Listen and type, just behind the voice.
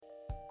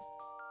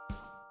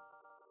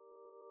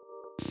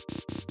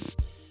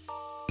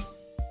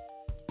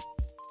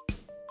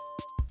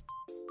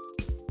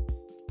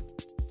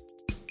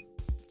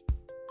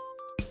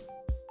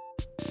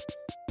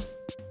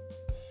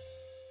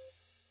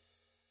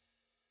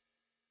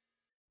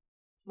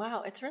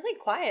Wow, it's really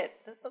quiet.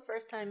 This is the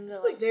first time This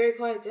is a very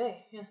quiet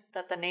day. Yeah.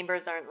 that the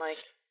neighbors aren't like...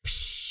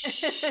 That's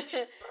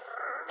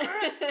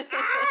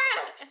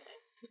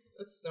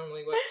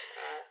normally what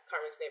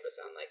Carmen's neighbors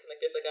sound like. Like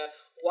there's like a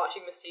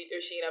washing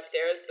machine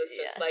upstairs that's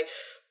just like...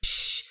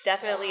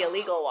 Definitely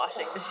illegal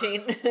washing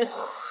machine.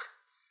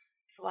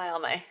 That's why all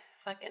my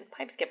fucking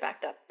pipes get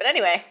backed up. But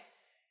anyway,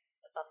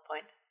 that's not the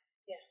point.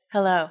 Yeah.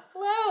 Hello.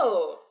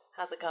 Hello.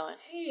 How's it going?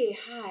 Hey,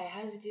 hi.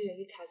 How's it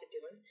doing?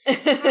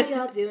 How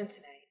y'all doing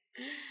tonight?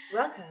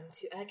 Welcome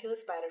to I Kill a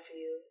Spider for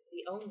You,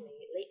 the only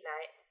late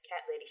night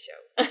cat lady show.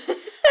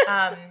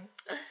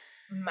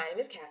 My name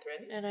is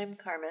Catherine. And I'm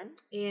Carmen.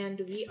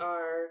 And we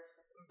are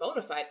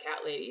bona fide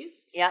cat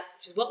ladies. Yep.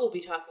 Which is what we'll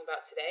be talking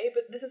about today.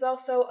 But this is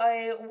also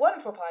a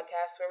wonderful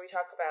podcast where we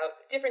talk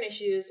about different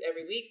issues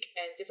every week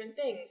and different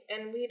things.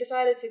 And we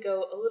decided to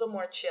go a little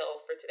more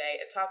chill for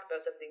today and talk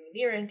about something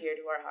near and dear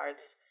to our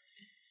hearts.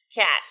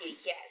 Cats. Kitty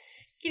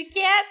cats. Kitty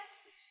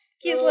cats.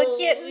 Cute little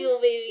kittens. Little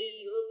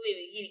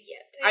baby kitty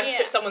cat. I'm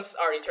sure someone's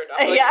already turned off.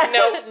 Like,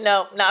 yeah.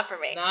 No, not for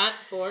me. Not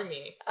for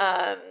me.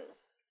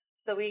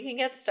 So we can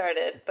get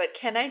started, but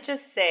can I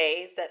just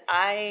say that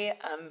I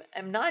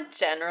am not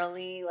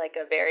generally like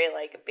a very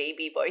like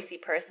baby boysy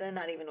person,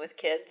 not even with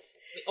kids.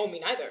 Me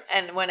neither.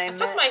 And when I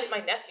talk to my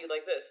nephew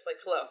like this, like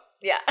hello.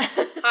 Yeah.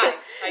 Hi.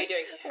 How you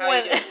doing? How are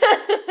you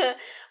doing?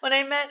 When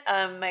I met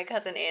my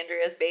cousin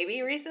Andrea's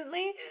baby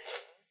recently,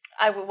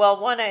 I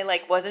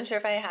like wasn't sure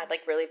if I had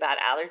like really bad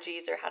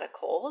allergies or had a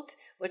cold,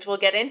 which we'll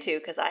get into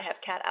because I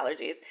have cat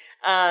allergies.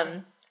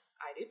 I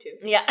do too.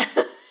 Yeah.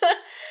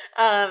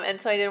 And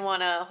so I didn't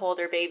want to hold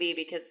her baby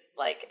because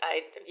like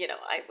I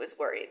was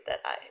worried that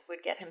I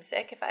would get him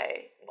sick if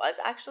I was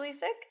actually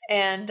sick.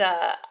 And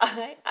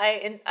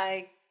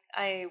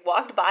I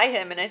walked by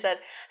him and I said,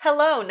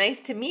 "Hello, nice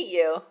to meet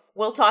you.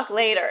 We'll talk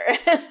later." And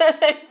then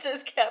I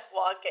just kept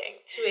walking.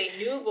 To a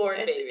newborn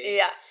baby.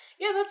 Yeah.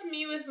 Yeah, that's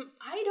me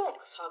I don't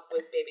talk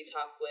with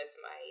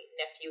my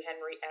nephew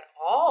Henry at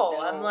all.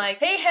 No. I'm like,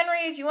 "Hey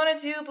Henry, do you want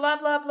to do blah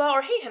blah blah?"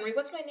 Or "Hey Henry,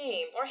 what's my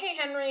name?" Or "Hey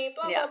Henry,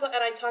 blah blah blah."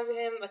 And I talk to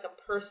him like a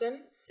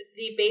person.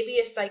 The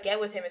babyest I get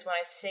with him is when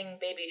I sing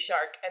Baby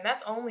Shark, and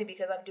that's only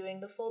because I'm doing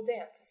the full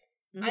dance.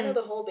 Mm-hmm. I know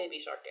the whole Baby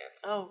Shark dance.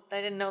 Oh,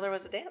 I didn't know there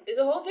was a dance. There's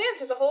a whole dance.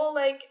 There's a whole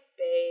like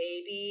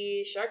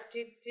Baby Shark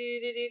do do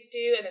do do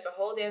do, and there's a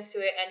whole dance to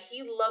it, and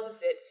he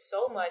loves it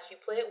so much. You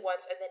play it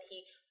once, and then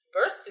he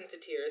bursts into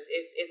tears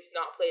if it's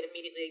not played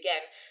immediately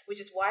again,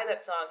 which is why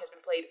that song has been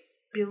played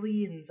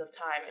billions of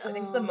times. I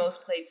think it's the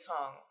most played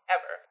song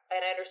ever, and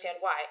I understand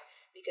why,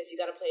 because you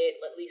got to play it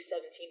at least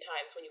 17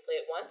 times when you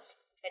play it once,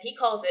 and he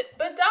calls it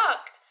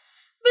Badoc.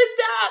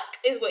 Badoc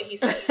is what he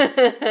says.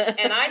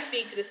 And I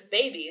speak to this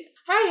baby.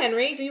 "Hi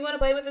Henry, do you want to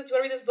play with it? Do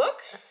you want to read this book?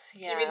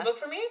 Yeah. Can you read the book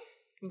for me?"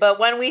 But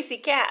when we see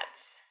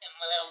cats,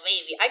 I'm a little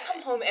baby. I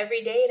come home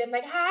every day and I'm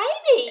like, "Hi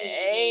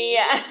baby."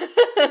 Yeah.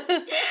 Hi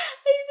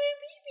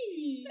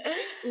baby.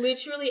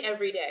 Literally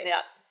every day.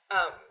 Yeah.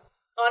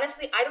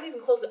 Honestly, I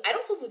don't close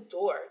the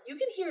door. You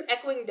can hear it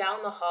echoing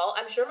down the hall.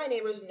 I'm sure my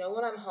neighbors know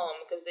when I'm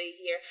home because they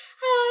hear,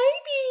 "Hi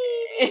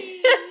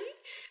baby."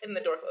 And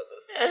the door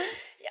closes.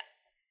 Yeah.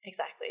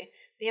 Exactly.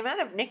 The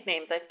amount of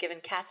nicknames I've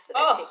given cats that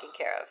I've taken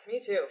care of. Me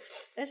too.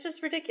 It's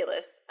just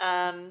ridiculous.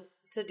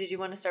 So did you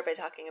want to start by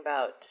talking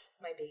about...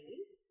 my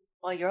babies?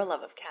 Well, your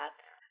love of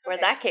cats. Where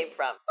that came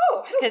from.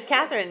 Oh, because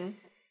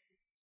Catherine,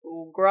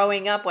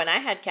 growing up when I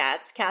had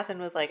cats, Catherine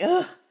was like,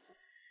 ugh.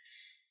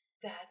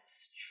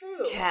 That's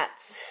true.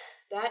 Cats.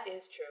 That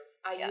is true.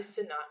 I used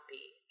to not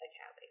be a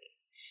cat lady.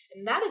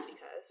 And that is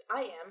because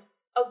I am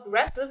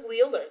aggressively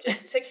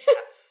allergic to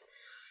cats.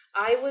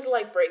 I would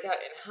like break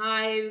out in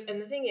hives,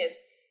 and the thing is,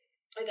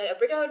 like I'd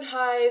break out in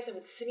hives, I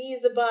would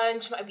sneeze a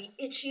bunch, I'd be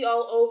itchy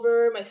all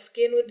over, my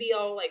skin would be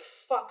all like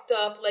fucked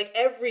up, like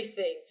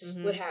everything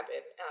would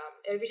happen.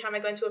 Every time I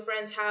go into a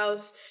friend's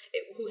house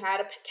who had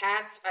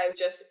cats, I would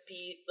just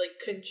be like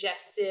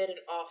congested and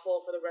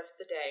awful for the rest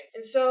of the day.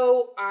 And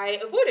so I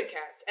avoided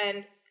cats.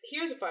 And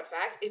here's a fun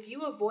fact: if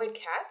you avoid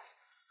cats,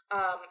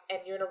 and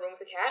you're in a room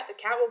with a cat, the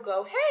cat will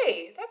go,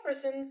 "Hey, that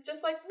person's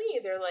just like me."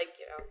 They're like,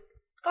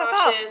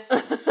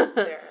 cautious.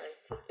 They're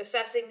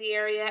assessing the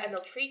area, and they'll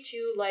treat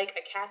you like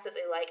a cat that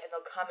they like, and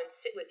they'll come and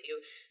sit with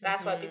you.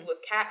 That's why people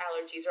with cat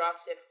allergies are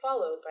often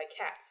followed by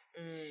cats.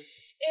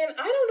 And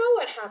I don't know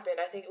what happened.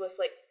 I think it was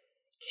like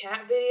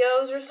cat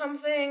videos or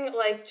something.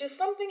 Like just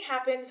something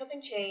happened,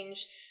 something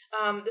changed.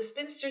 The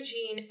spinster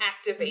gene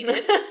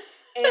activated,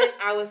 and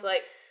I was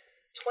like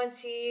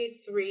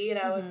 23, and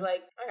I was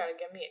like, I gotta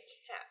get me a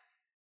cat.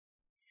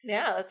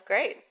 Yeah, that's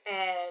great.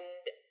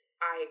 And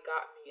I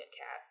got me a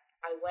cat.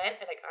 I went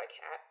and I got a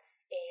cat,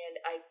 and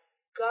I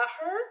got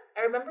her.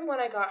 I remember when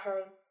I got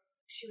her,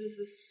 she was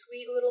this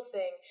sweet little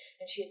thing,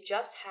 and she had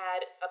just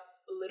had a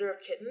litter of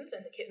kittens,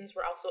 and the kittens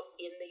were also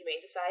in the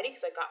Humane Society,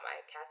 because I got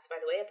my cats, by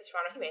the way, at the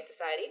Toronto Humane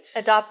Society.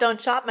 Adopt, don't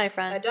shop, my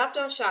friends. Adopt,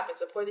 don't shop, and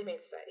support the Humane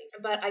Society.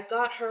 But I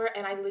got her,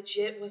 and I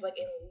legit was like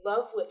in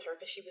love with her,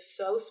 because she was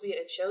so sweet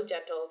and so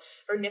gentle.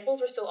 Her nipples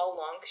were still all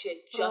long, because she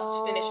had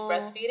just finished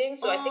breastfeeding,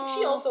 so I think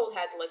she also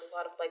had like a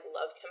lot of like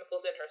love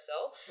chemicals in her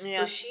still. Yeah.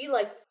 So she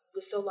like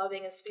was so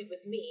loving and sweet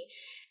with me.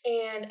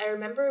 And I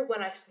remember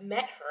when I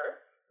met her,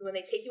 when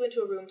they take you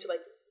into a room to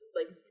like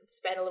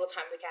spend a little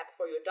time with the cat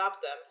before you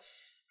adopt them,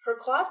 her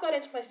claws got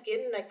into my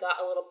skin and I got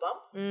a little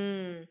bump.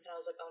 And I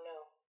was like, oh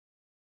no.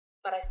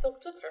 But I still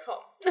took her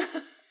home.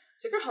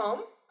 Took her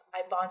home.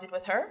 I bonded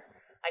with her.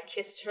 I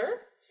kissed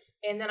her.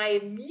 And then I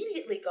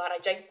immediately got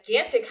a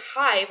gigantic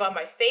hive on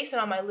my face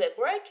and on my lip.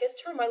 Where I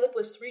kissed her, my lip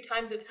was 3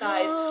 times its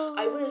size.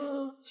 I was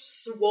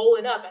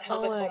swollen up. And I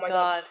was like, oh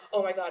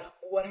my God,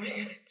 what am I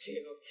going to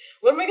do?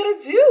 What am I going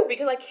to do?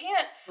 Because I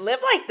can't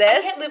live like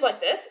this. I can't live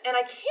like this. And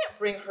I can't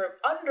bring her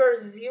under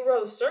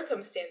 0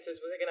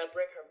 circumstances was I going to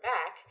bring her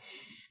back.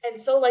 And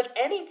so like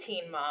any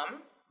teen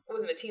mom, I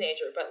wasn't a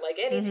teenager, but like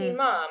any teen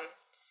mom,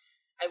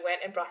 I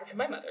went and brought her to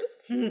my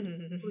mother's,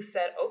 who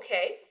said,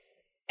 okay.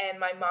 And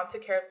my mom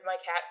took care of my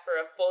cat for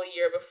a full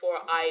year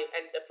before I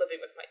ended up living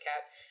with my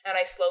cat. And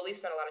I slowly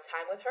spent a lot of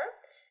time with her.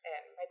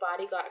 And my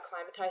body got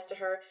acclimatized to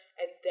her.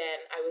 And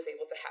then I was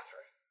able to have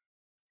her.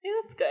 See,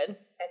 that's good.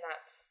 And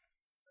that's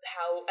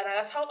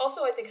how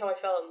also I think how I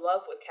fell in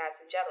love with cats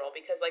in general.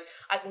 Because like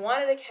I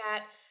wanted a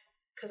cat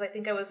because I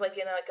think I was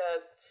like in like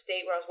a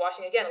state where I was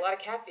watching, again, a lot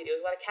of cat videos,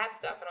 a lot of cat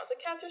stuff. And I was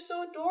like, cats are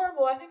so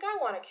adorable. I think I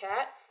want a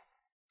cat.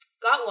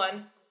 Got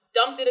one,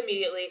 dumped it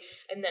immediately,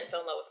 and then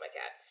fell in love with my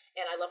cat.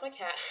 And I love my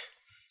cat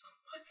so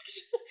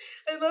much.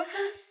 I love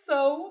her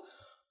so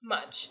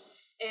much.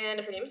 And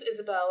her name is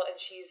Isabel, and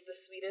she's the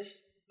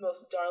sweetest,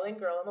 most darling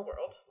girl in the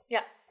world.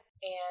 Yeah.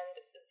 And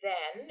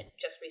then,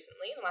 just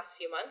recently, in the last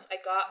few months, I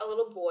got a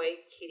little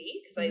boy, Kitty,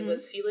 because I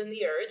was feeling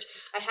the urge.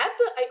 I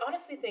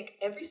honestly think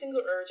every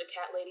single urge a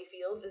cat lady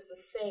feels is the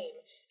same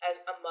as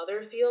a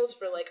mother feels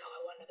for like, oh,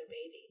 I want another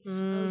baby.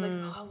 I was like,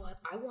 oh,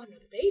 I want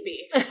another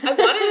baby. I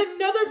wanted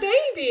another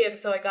baby. And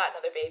so I got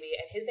another baby,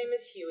 and his name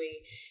is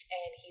Huey,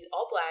 and he's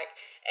all black,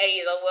 and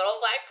he's a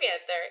little Black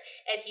Panther,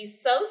 and he's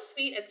so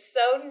sweet and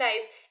so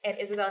nice, and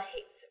Isabel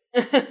hates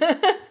him.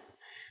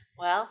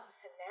 Well.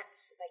 And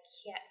that's my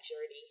cat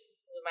journey.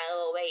 My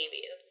little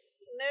babies.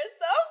 They're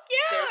so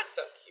cute. They're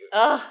so cute.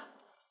 Oh,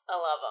 I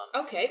love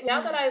them. Okay,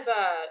 now that I've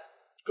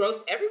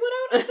grossed everyone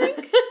out, I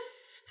think.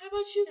 How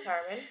about you,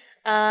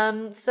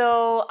 Carmen?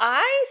 So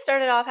I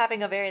started off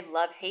having a very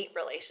love-hate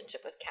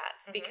relationship with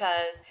cats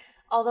because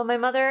although my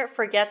mother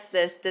forgets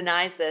this,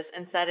 denies this,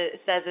 and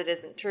says it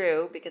isn't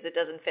true because it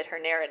doesn't fit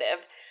her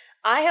narrative,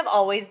 I have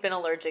always been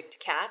allergic to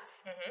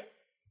cats,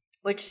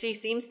 which she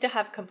seems to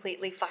have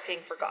completely fucking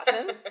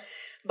forgotten.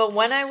 But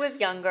when I was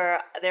younger,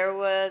 there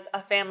was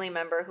a family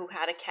member who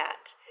had a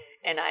cat.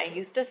 And I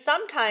used to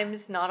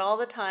sometimes, not all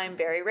the time,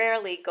 very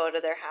rarely, go to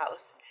their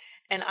house.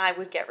 And I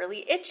would get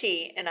really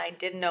itchy, and I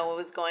didn't know what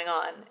was going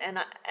on.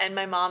 And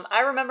my mom, I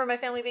remember my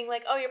family being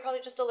like, oh, you're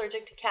probably just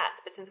allergic to cats.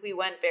 But since we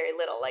went very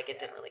little, like, it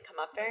didn't really come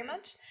up very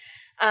much.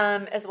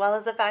 As well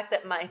as the fact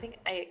that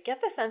I get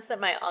the sense that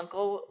my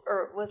uncle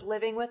was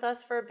living with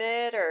us for a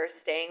bit or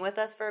staying with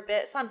us for a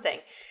bit, something.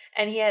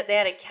 And they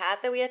had a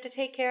cat that we had to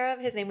take care of.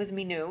 His name was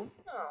Minou.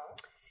 Oh.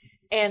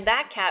 And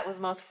that cat was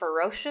the most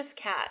ferocious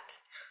cat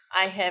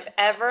I have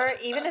ever,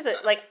 even as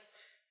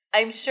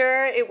I'm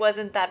sure it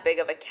wasn't that big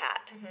of a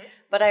cat.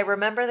 But I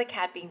remember the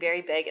cat being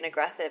very big and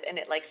aggressive, and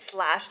it like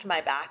slashed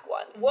my back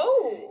once.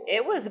 Whoa.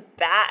 It was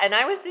bad. And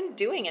I wasn't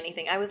doing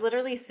anything. I was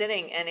literally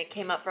sitting, and it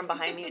came up from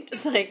behind me and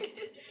just like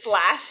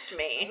slashed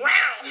me.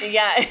 Wow.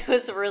 Yeah, it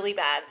was really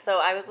bad.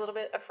 So I was a little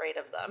bit afraid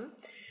of them.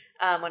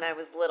 When I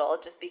was little,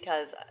 just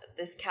because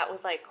this cat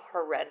was like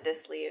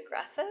horrendously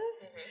aggressive.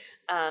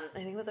 I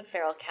think it was a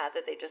feral cat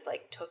that they just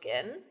like took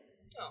in,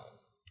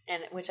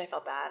 and which I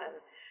felt bad and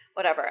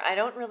whatever. I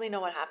don't really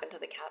know what happened to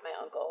the cat. My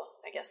uncle,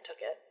 I guess, took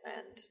it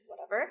and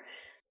whatever.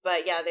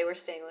 But yeah, they were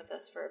staying with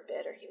us for a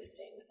bit, or he was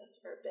staying with us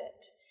for a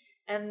bit.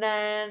 And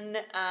then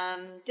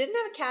didn't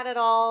have a cat at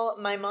all.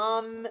 My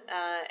mom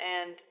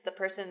and the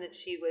person that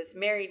she was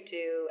married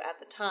to at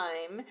the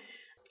time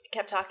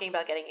kept talking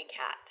about getting a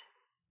cat.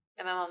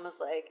 And my mom was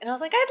like, and I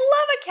was like, I'd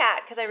love a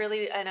cat. Because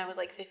I was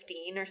like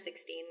 15 or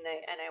 16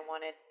 and I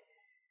wanted,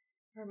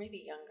 or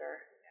maybe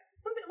younger.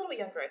 Something a little bit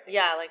younger, I think.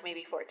 Yeah, like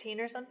maybe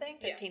 14 or something,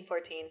 15,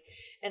 14.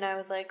 And I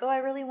was like, oh, I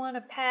really want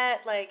a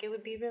pet. Like, it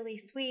would be really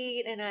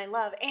sweet. And I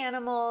love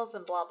animals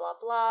and blah, blah,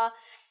 blah.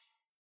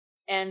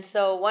 And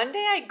so one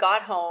day I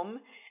got home.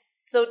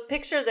 So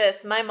picture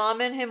this. My mom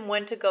and him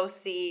went to go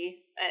see,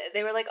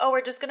 they were like, oh,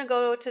 we're just going to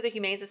go to the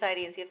Humane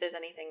Society and see if there's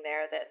anything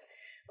there that,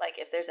 like,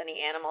 if there's any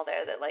animal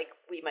there that, like,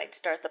 we might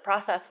start the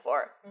process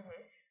for.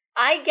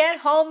 I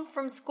get home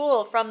from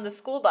school, from the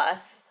school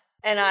bus,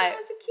 and I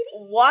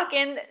walk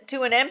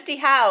into an empty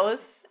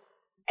house,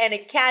 and a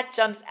cat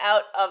jumps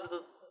out of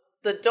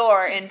the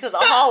door into the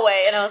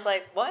hallway, and I was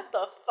like, what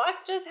the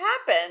fuck just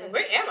happened?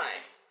 Where am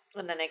I?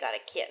 And then I got a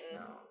kitten.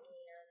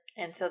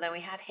 And so then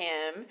we had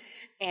him,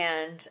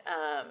 and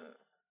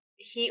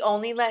he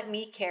only let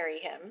me carry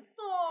him.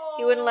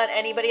 He wouldn't let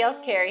anybody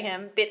else carry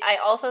him. But I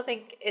also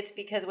think it's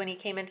because when he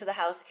came into the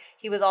house,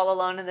 he was all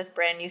alone in this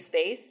brand new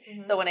space.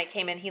 So when I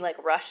came in, he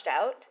like rushed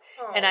out.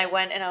 And I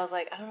went and I was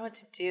like, I don't know what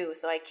to do.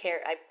 So I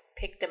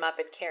picked him up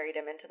and carried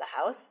him into the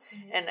house.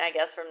 And I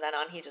guess from then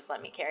on, he just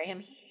let me carry him.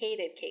 He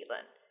hated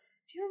Caitlin.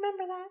 Do you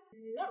remember that?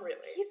 Not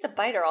really. He used to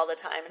bite her all the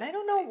time, and I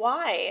don't know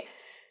why.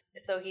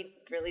 So he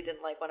really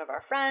didn't like one of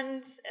our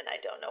friends, and I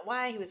don't know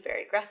why. He was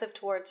very aggressive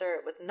towards her.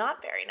 It was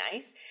not very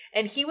nice.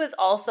 And he was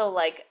also,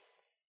 like,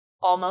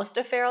 almost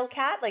a feral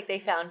cat. Like, they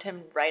found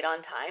him right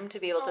on time to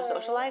be able to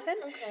socialize him.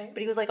 Okay.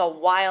 But he was like a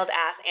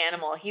wild-ass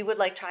animal. He would,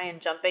 like, try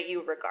and jump at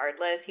you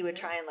regardless. He would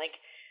try and, like...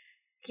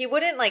 He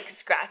wouldn't, like,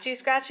 scratch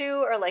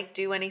you or, like,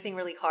 do anything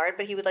really hard,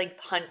 but he would, like,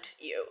 hunt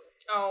you.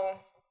 Oh.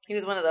 He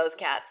was one of those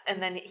cats.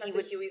 And then That's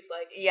what Huey's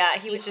like. Yeah,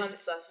 he would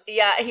hunts us.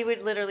 Yeah, he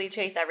would literally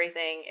chase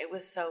everything. It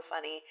was so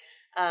funny.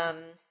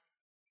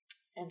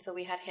 And so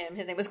we had him.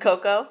 His name was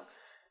Coco.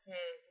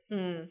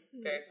 Very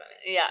funny.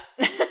 Yeah.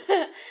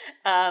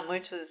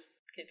 Which was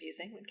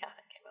confusing when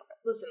Catherine came over.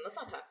 Listen, let's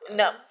not talk about it.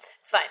 No,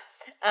 it's fine.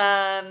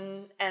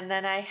 And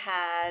then I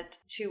had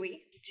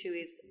Chewy.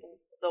 Chewy's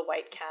the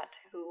white cat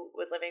who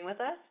was living with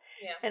us.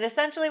 Yeah. And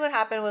essentially what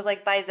happened was,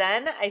 like, by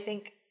then, I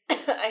think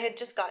I had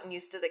just gotten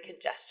used to the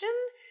congestion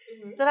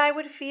that I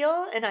would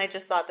feel. And I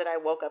just thought that I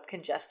woke up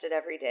congested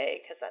every day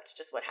because that's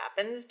just what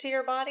happens to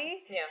your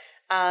body. Yeah.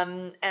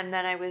 And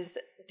then I was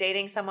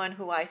dating someone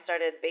who I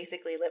started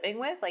basically living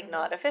with, like,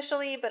 not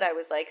officially, but I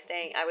was, like,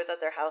 I was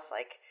at their house,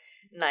 like,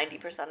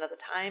 90% of the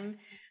time.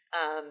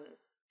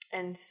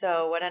 And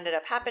so what ended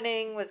up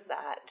happening was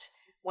that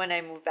when I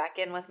moved back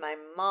in with my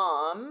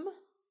mom,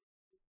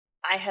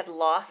 I had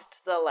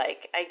lost the,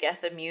 like, I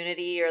guess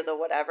immunity or the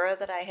whatever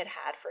that I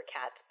had for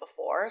cats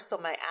before. So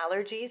my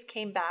allergies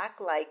came back,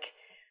 like,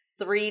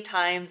 3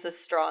 times as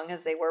strong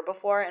as they were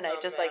before. And I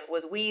just, like,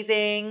 was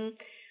wheezing.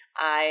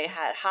 I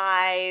had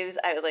hives.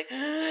 I was like,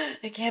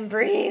 I can't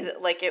breathe.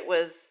 Like, it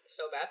was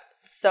so bad.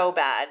 So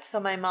bad. So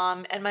my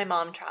mom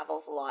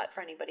travels a lot. For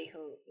anybody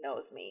who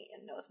knows me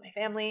and knows my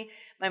family,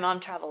 my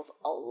mom travels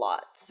a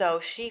lot. So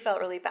she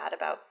felt really bad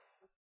about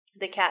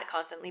the cat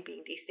constantly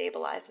being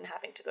destabilized and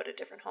having to go to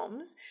different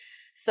homes.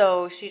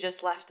 So she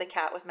just left the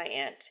cat with my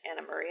aunt,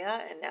 Anna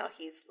Maria, and now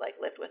he's, like,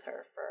 lived with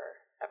her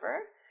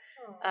forever.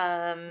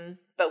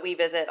 But we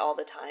visit all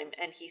the time,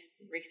 and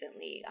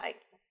I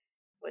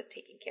was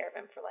taking care of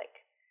him for,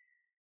 like,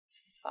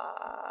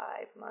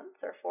 5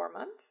 months or 4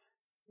 months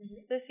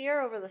this year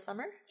over the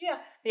summer.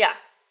 Yeah.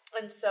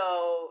 And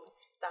so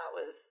that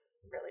was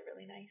really,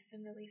 really nice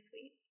and really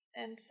sweet.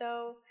 And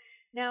so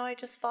now I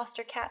just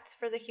foster cats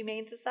for the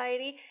Humane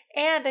Society,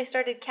 and I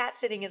started cat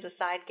sitting as a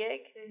side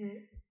gig,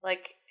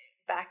 like,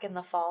 back in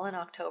the fall in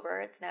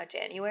October. It's now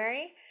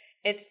January.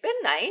 It's been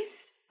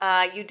nice.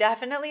 You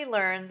definitely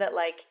learn that,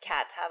 like,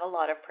 cats have a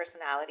lot of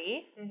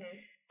personality,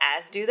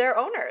 as do their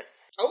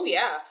owners. Oh,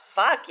 yeah.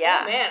 Fuck,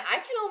 yeah. Oh, man, I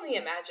can only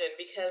imagine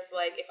because,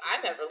 like, if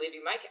I'm ever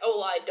leaving my cat... Oh,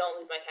 well, I don't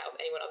leave my cat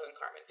with anyone other than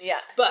Carmen.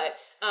 Yeah. But,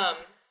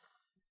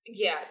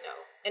 yeah, no.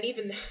 And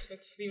even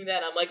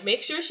then, I'm like,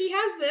 make sure she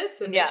has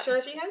this and make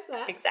sure she has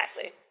that.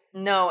 Exactly.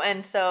 No,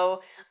 and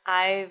so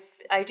I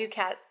do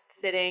cat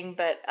sitting,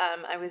 but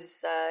I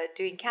was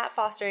doing cat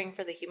fostering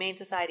for the Humane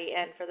Society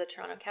and for the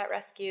Toronto Cat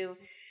Rescue.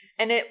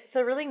 And it's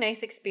a really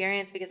nice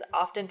experience because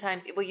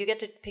oftentimes, well, you get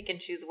to pick and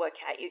choose what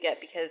cat you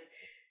get because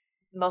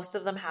most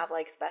of them have,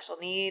 like, special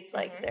needs,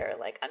 like they're,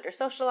 like,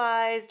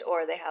 under-socialized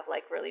or they have,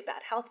 like, really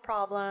bad health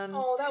problems.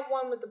 Oh, that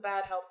one with the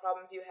bad health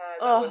problems you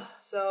had, that was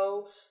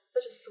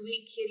such a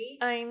sweet kitty.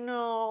 I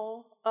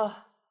know.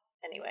 Oh,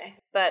 anyway,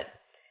 but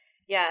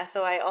yeah,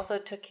 so I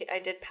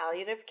did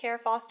palliative care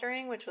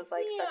fostering, which was,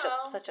 like,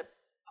 such a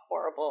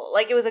horrible,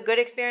 like, it was a good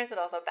experience, but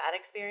also a bad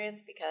experience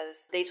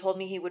because they told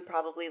me he would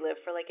probably live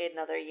for, like,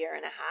 another year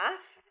and a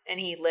half, and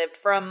he lived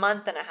for a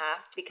month and a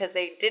half because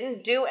they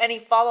didn't do any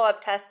follow-up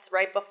tests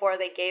right before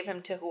they gave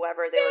him to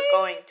whoever they were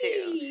going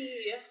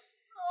to.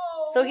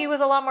 Oh. So he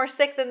was a lot more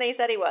sick than they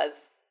said he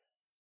was.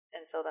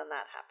 And so then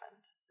that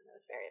happened. And it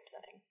was very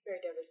upsetting. Very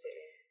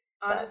devastating.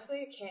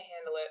 Honestly, I can't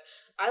handle it.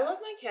 I love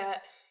my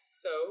cat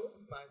so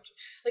much.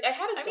 Like, I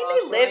had a dog. I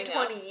mean, they live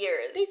 20 up.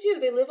 years. They do.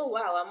 They live a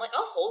while. I'm like,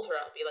 I'll hold her.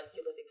 I'll be like,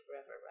 you're living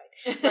forever, right?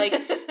 Like,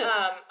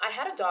 I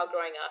had a dog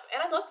growing up,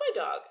 and I loved my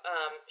dog.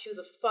 She was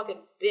a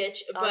fucking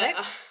bitch. Onyx?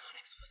 But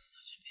Onyx was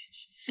such a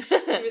bitch.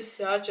 She was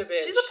such a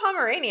bitch. She's a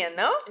Pomeranian,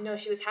 no? No,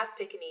 she was half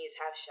Pekingese,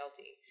 half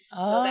Sheltie.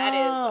 So that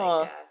is,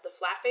 like, the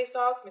flat-faced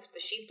dogs mixed with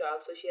the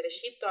sheepdog. So she had a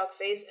sheepdog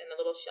face and a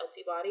little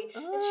Sheltie body.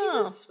 And she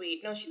was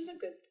sweet. No, she was a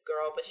good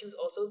girl, but she was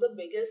also the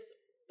biggest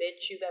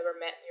bitch you've ever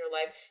met in your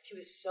life. She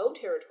was so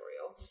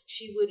territorial.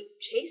 She would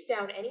chase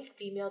down any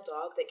female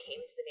dog that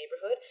came into the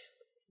neighborhood,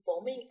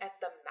 foaming at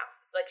the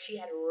mouth. Like, she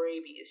had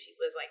rabies. She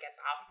was like, get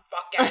the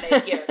fuck out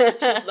of here.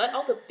 She would let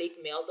all the big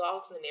male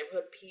dogs in the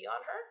neighborhood pee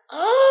on her.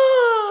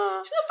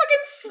 She's a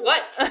fucking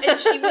slut. And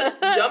she would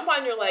jump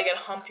on your leg and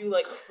hump you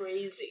like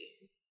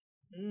crazy.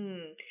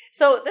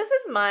 So this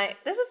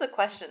is a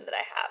question that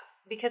I have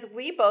because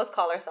we both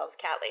call ourselves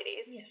cat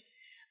ladies. Yes.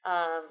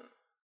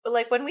 But,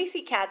 like, when we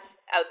see cats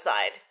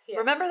outside,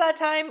 remember that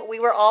time we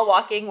were all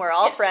walking, we're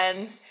all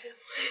friends.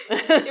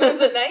 It was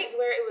a night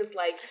where it was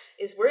like,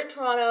 we're in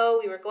Toronto,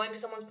 we were going to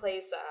someone's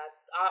place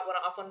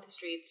off one of the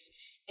streets,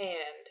 and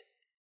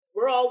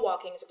we're all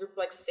walking. It's a group of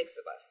like 6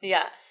 of us.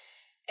 Yeah.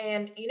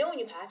 And you know when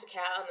you pass a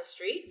cat on the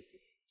street,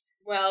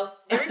 Well,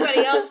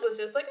 everybody else was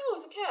just like, oh,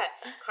 it's a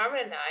cat.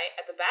 Carmen and I,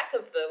 at the back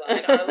of the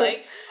line, are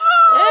like,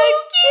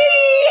 oh,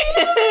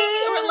 kitty!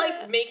 Or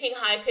like making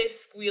high-pitched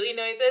squealy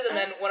noises, and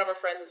then one of our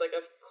friends is like,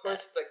 of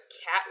course, the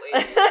cat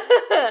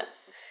lady.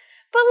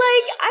 But,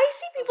 like, I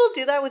see people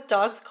do that with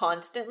dogs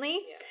constantly,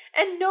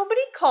 and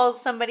nobody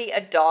calls somebody a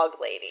dog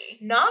lady.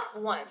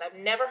 Not once. I've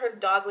never heard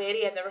dog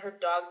lady. I've never heard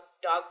dog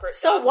person.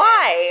 So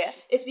why? Man.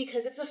 It's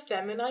because it's a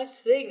feminized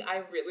thing.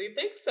 I really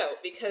think so.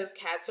 Because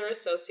cats are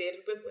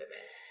associated with women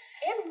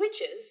and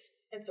witches,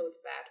 and so it's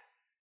bad.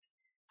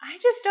 I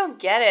just don't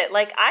get it.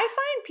 Like, I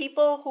find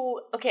people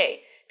who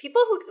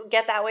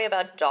get that way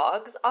about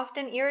dogs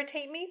often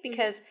irritate me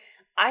because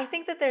I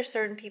think that there's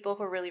certain people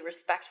who are really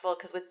respectful,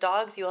 because with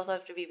dogs, you also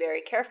have to be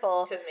very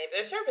careful. Because maybe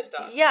they're service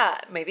dogs. Yeah,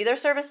 maybe they're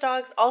service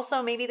dogs.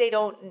 Also, maybe they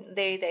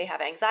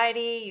have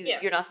anxiety.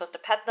 You're not supposed to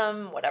pet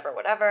them,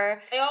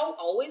 whatever. I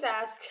always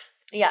ask.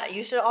 Yeah,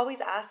 you should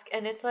always ask.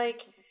 And it's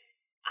like,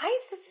 I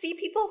see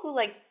people who,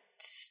 like,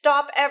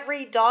 stop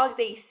every dog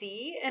they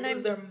see. And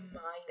lose their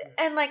minds.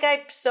 And, like,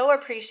 I so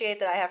appreciate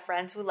that I have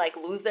friends who, like,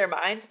 lose their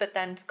minds, but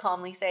then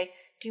calmly say,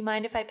 do you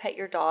mind if I pet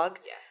your dog?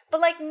 Yeah. But,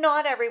 like,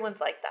 not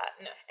everyone's like that.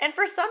 No. And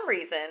for some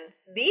reason,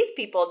 these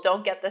people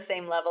don't get the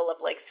same level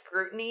of, like,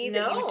 scrutiny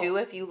that you do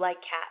if you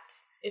like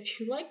cats. If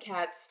you like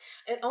cats.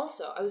 And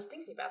also, I was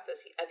thinking about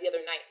this the other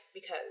night,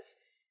 because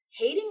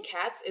hating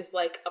cats is,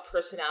 like, a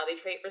personality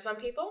trait for some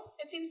people,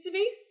 it seems to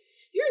be.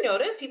 You ever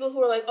notice people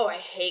who are like, oh, I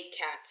hate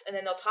cats, and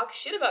then they'll talk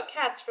shit about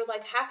cats for,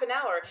 like, half an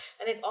hour,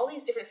 and they have all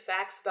these different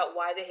facts about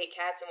why they hate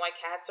cats and why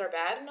cats are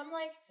bad, and I'm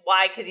like...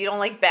 Why? Because you don't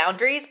like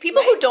boundaries?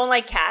 People who don't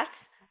like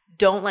cats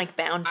don't like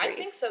boundaries. I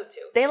think so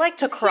too. They like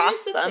to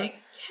cross them. Thing.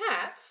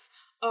 Cats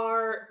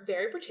are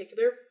very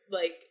particular,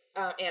 like,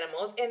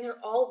 animals, and they're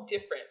all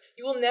different.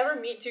 You will never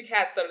meet two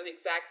cats that are the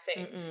exact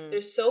same.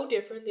 They're so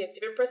different. They have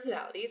different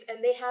personalities,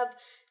 and they have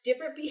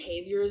different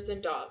behaviors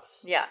than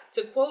dogs. Yeah.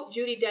 To quote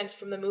Judi Dench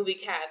from the movie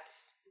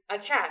Cats, a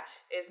cat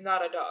is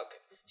not a dog.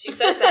 She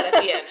says that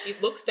at the end. She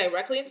looks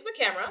directly into the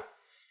camera,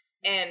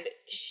 and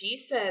she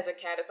says a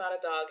cat is not a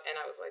dog, and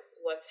I was like,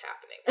 what's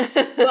happening?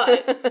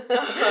 But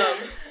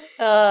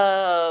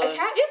a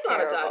cat is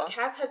not a dog.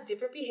 Cats have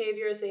different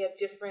behaviors. They have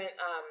different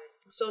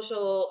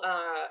social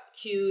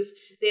cues.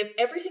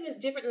 Everything is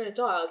different than a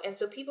dog, and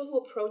so people who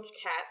approach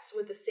cats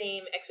with the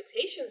same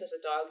expectations as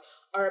a dog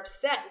are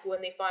upset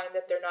when they find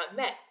that they're not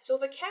met. So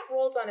if a cat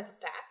rolls on its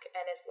back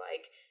and is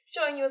like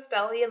showing you its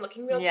belly and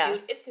looking real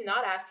cute, it's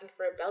not asking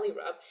for a belly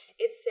rub.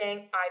 It's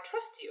saying, I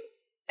trust you.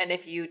 And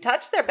if you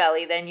touch their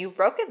belly, then you've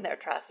broken their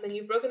trust. Then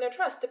you've broken their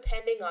trust,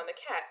 depending on the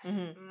cat.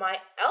 Mm-hmm. My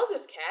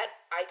eldest cat,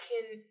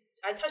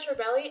 I touch her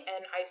belly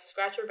and I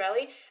scratch her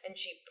belly and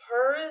she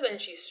purrs and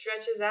she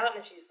stretches out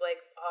and she's like,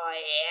 oh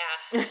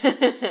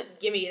yeah,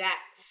 give me that.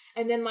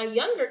 And then my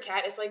younger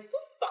cat is like,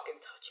 don't fucking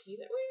touch me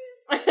that way.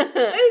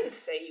 I didn't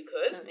say you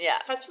could. Yeah.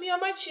 Touch me on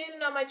my chin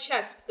and on my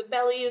chest. The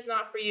belly is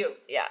not for you.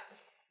 Yeah.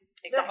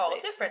 Exactly. They're all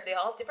different. They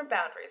all have different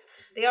boundaries.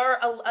 They are,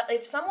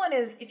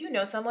 if you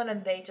know someone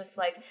and they just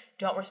like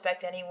don't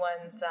respect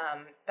anyone's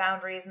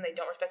boundaries and they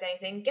don't respect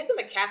anything, get them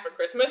a cat for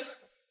Christmas.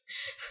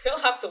 They'll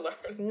have to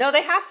learn. No,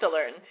 they have to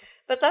learn.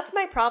 But that's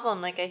my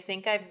problem. Like, I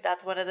think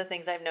that's one of the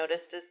things I've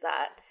noticed is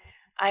that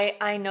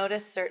I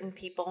notice certain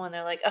people when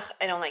they're like, ugh,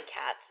 I don't like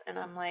cats. And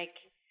I'm like,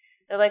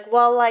 they're like,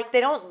 well, like, they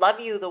don't love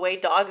you the way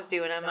dogs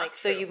do. And I'm like,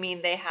 so you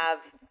mean they have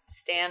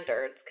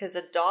standards? Because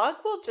a dog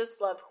will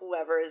just love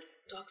whoever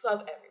is. Dogs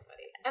love everybody.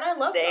 And I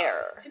love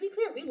dogs. To be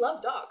clear, we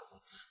love dogs.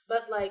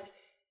 But, like,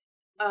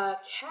 a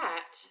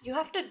cat. You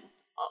have to,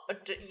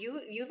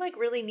 you like,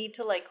 really need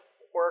to, like,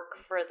 work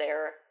for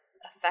their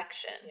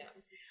affection. Yeah.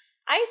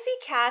 I see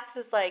cats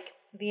as, like,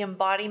 the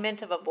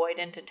embodiment of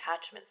avoidant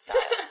attachment style.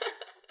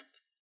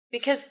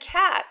 Because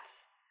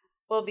cats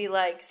will be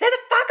like, stay the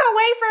fuck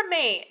away from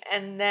me.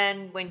 And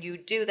then when you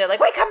do, they're like,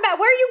 wait, come back.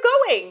 Where are you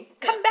going?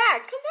 Come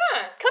back. Come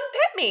back. Come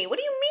pet me. What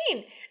do you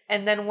mean?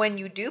 And then when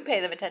you do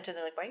pay them attention,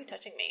 they're like, why are you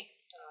touching me?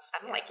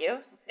 I don't like you.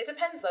 It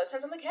depends, though. It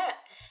depends on the cat.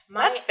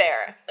 That's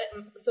fair.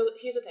 So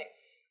here's the thing.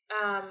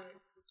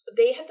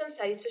 They have done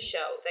studies to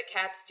show that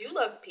cats do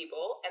love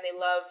people, and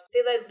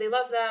they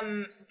love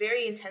them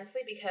very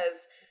intensely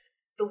because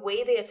the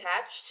way they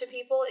attach to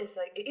people is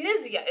like it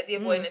is the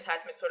avoidant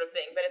attachment sort of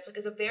thing, but it's like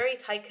it's a very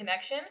tight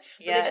connection.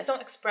 But they just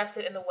don't express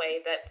it in the way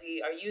that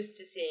we are used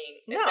to seeing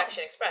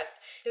affection expressed.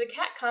 If a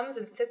cat comes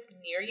and sits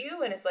near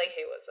you and is like,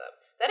 "Hey, what's up?"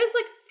 That is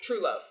like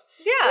true love.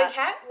 Yeah. If a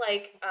cat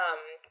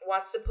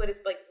wants to put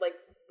its like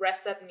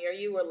rest up near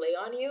you or lay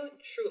on you,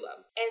 true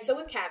love. And so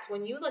with cats,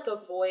 when you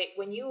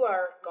when you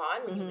are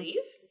gone, when you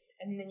leave,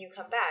 and then you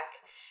come back,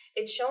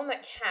 it's shown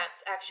that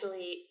cats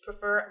actually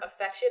prefer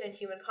affection and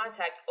human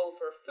contact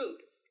over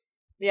food.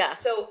 Yeah.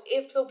 So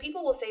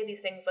people will say these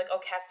things like, "Oh,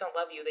 cats don't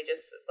love you; they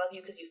just love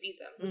you because you feed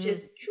them," which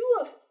is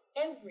true of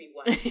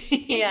everyone.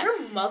 If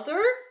your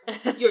mother,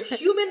 your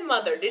human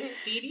mother, didn't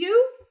feed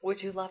you,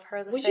 would you love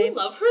her the same? Would you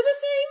love her the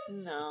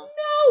same? No.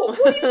 No.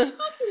 What are you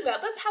talking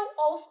about? That's how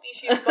all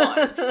species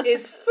bond,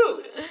 is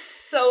food.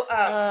 So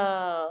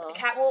a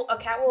cat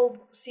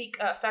will seek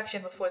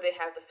affection before they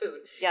have the food.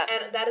 Yeah.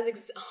 And that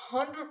is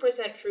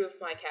 100% true of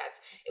my cats.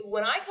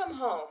 When I come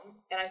home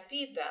and I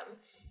feed them,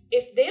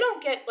 if they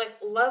don't get like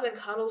love and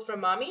cuddles from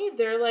mommy,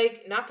 they're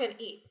like not gonna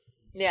eat.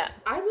 Yeah.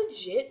 I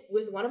legit,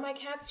 with one of my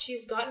cats,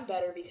 she's gotten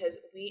better because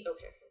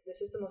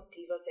this is the most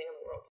diva thing in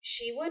the world.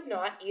 She would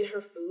not eat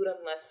her food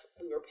unless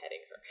we were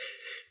petting her.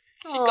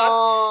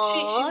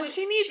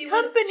 She needs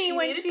company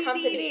when she's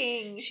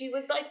eating. She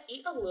would like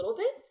eat a little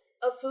bit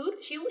of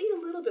food. She will eat a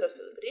little bit of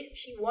food, but if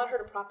she want her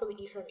to properly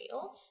eat her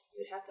meal, you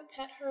would have to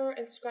pet her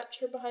and scratch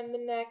her behind the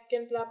neck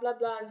and blah blah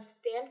blah and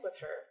stand with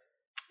her.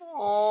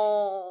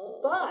 Oh.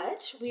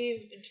 But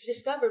we've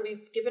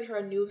given her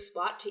a new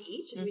spot to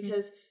eat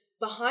because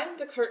behind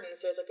the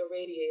curtains there's like a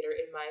radiator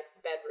in my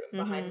bedroom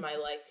behind my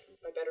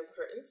bedroom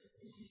curtains,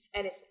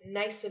 and it's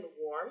nice and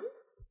warm.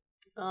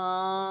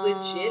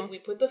 Legit, we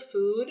put the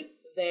food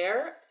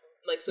there,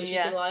 like so she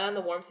can lie on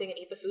the warm thing and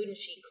eat the food, and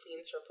she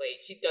cleans her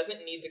plate. She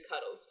doesn't need the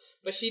cuddles,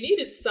 but she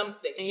needed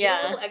something. She needed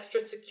a little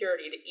extra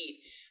security to eat.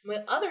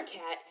 My other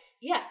cat,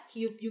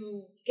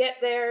 you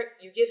get there,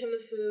 you give him the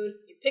food,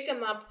 you pick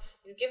him up,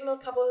 you give him a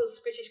couple of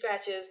squishy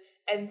scratches,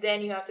 and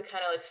then you have to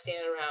kind of like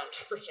stand around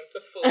for him to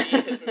fully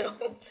eat his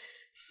meal.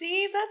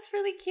 See, that's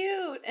really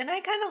cute. And I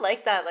kind of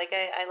like that. Like,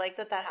 I like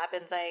that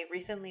happens. I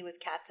recently was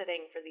cat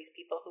sitting for these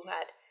people who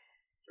had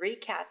 3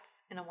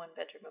 cats in a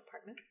 1-bedroom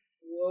apartment.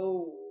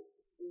 Whoa.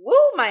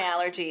 Woo, my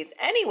allergies.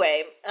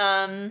 Anyway,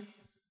 and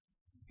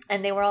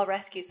they were all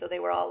rescues, so they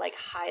were all like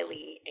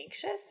highly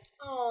anxious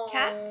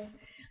cats.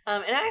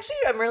 And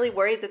I'm really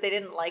worried that they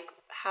didn't like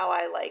how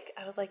I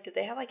was like, did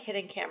they have like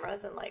hidden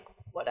cameras and like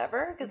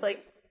whatever? Because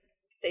like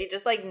they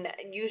just like,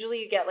 usually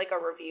you get like a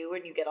review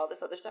and you get all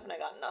this other stuff, and I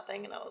got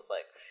nothing. And I was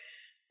like,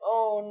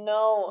 oh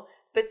no.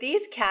 But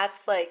these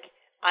cats, like,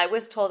 I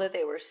was told that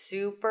they were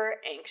super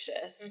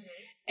anxious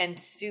and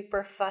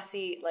super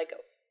fussy. Like,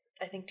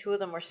 I think 2 of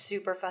them were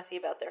super fussy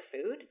about their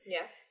food.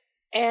 Yeah.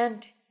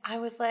 And I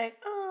was like,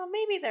 oh,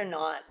 maybe they're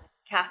not.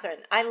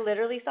 Catherine, I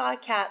literally saw a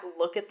cat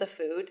look at the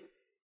food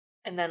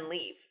and then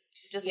leave.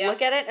 Just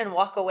look at it and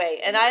walk away.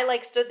 And I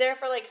like stood there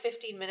for like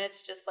 15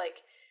 minutes just like,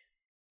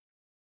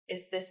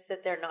 is this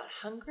that they're not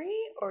hungry,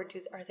 or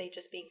are they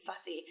just being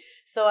fussy?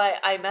 So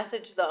I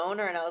messaged the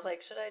owner and I was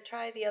like, should I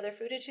try the other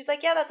food? And she's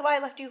like, yeah, that's why I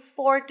left you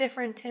 4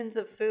 different tins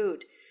of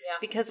food. Yeah.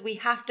 Because we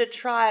have to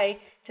try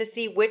to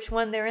see which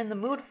one they're in the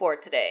mood for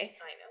today.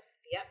 I know.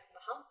 Yep.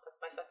 That's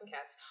my fucking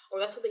cats. Or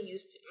that's what they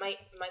used to, my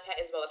cat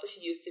Isabel, that's what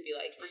she used to be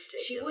like.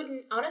 Ridiculous. She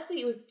wouldn't,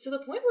 honestly, it was to the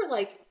point where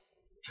like,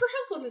 her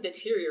health wasn't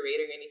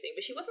deteriorating or anything,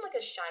 but she wasn't like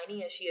as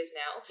shiny as she is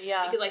now.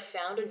 Yeah. Because I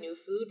found a new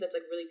food that's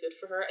like really good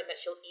for her and that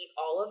she'll eat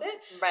all of it.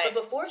 Right. But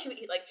before she would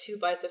eat like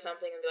 2 bites of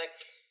something and be like,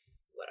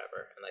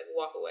 whatever, and like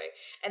walk away.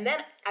 And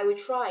then I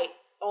would try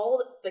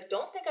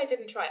don't think I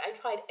didn't try. I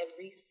tried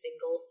every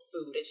single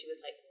food and she was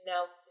like,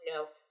 no.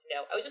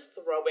 I was just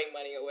throwing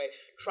money away,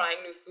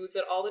 trying new foods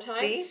all the time.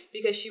 See?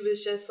 Because she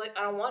was just like,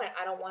 I don't want it.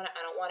 And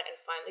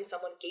finally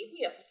someone gave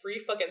me a free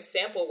fucking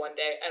sample one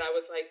day and I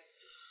was like,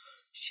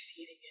 she's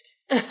eating it.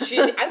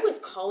 I was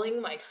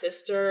calling my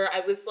sister. I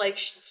was like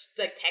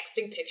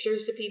texting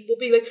pictures to people,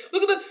 being like,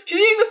 "Look at she's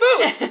eating the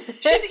food.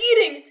 She's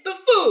eating the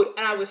food,"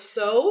 and I was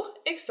so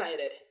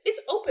excited. It's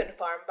Open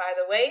Farm, by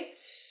the way.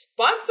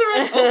 Sponsor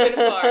us, Open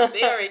Farm.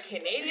 They are a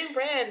Canadian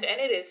brand, and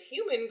it is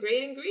human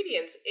grade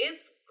ingredients.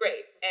 It's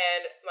great,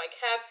 and my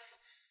cats,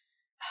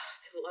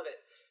 they love it.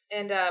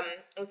 And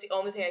it was the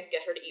only thing I could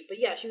get her to eat. But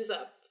yeah, she was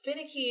a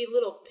finicky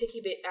little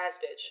picky ass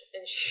bitch,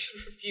 and she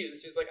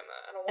refused. She was like,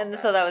 I don't want that.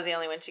 So that was the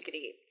only one she could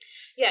eat.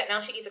 Yeah,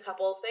 now she eats a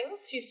couple of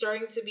things. She's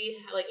starting to be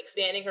like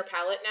expanding her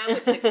palate now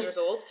at 6 years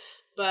old.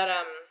 But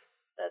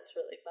that's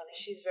really funny.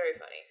 She's very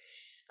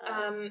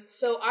funny.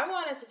 So I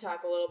wanted to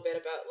talk a little bit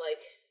about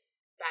like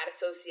bad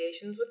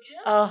associations with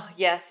cats. Oh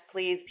yes,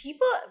 please.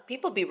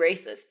 People be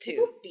racist too.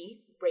 People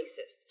be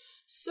racist.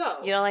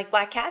 So you don't like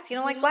black cats? You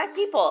don't like black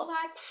people?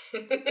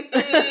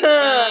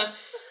 I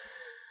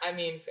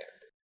mean, fair.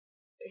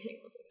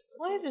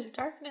 Why does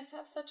darkness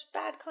have such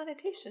bad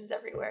connotations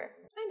everywhere?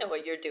 I know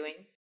what you're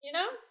doing, you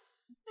know?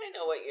 I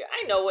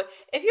know what,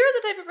 if you're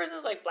the type of person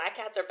who's like, black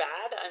cats are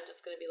bad, I'm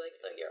just going to be like,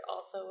 so you're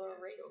also a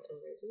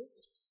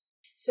racist.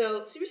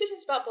 So,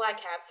 superstitions about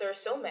black cats, there are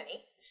so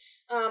many.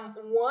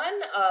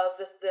 One of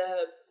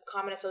the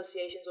common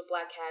associations with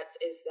black cats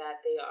is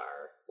that they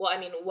are,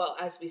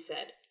 as we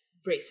said,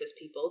 racist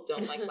people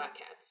don't like black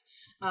cats.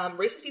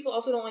 Racist people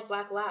also don't like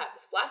black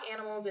labs. Black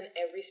animals in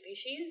every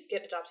species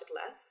get adopted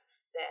less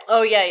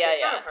than their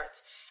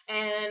counterparts.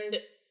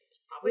 And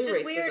which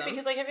is weird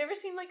because like, have you ever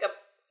seen like a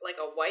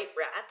white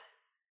rat?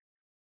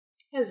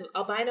 It has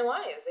albino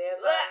eyes. They have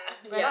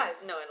red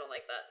eyes. No, I don't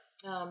like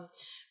that.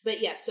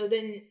 But yeah, so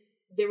then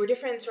there were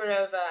different sort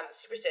of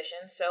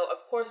superstitions. So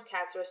of course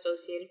cats are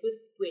associated with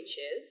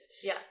witches.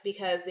 Yeah.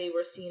 Because they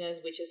were seen as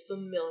witches'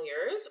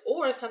 familiars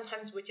or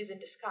sometimes witches in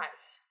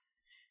disguise.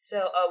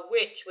 So a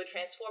witch would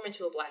transform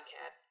into a black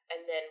cat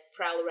and then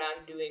prowl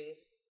around doing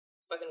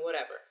fucking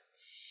whatever.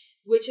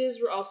 Witches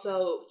were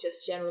also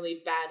just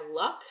generally bad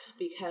luck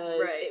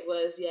because Right. it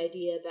was the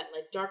idea that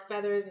like dark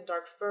feathers and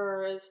dark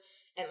furs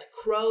and like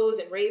crows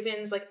and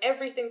ravens, like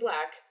everything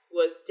black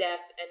was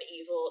death and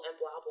evil and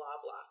blah,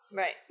 blah,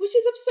 blah. Right. Which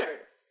is absurd.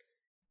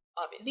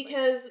 Obviously.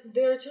 Because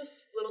they're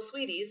just little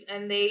sweeties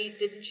and they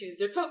didn't choose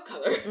their coat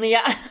color.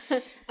 Yeah.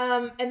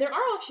 And there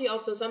are actually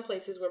also some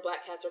places where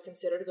black cats are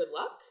considered good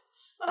luck.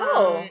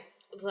 Oh.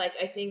 Like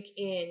I think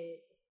in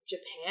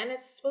Japan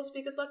it's supposed to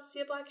be good luck to see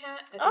a black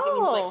cat. I think it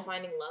means like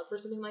finding love or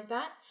something like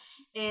that.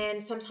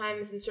 And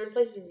sometimes in certain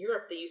places in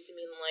Europe they used to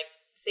mean like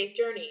safe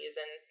journeys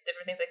and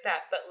different things like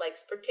that. But like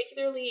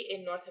particularly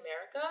in North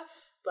America,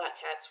 black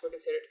cats were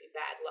considered to be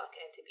bad luck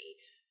and to be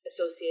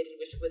associated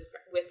with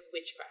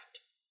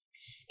witchcraft.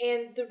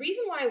 And the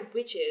reason why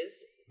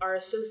witches are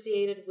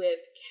associated with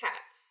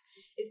cats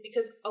is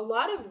because a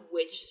lot of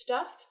witch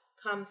stuff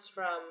comes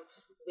from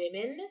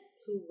women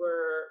who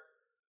were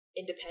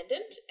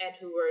independent and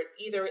who were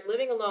either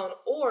living alone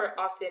or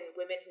often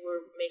women who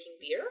were making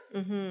beer.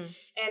 Mm-hmm.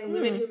 And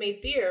women who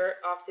made beer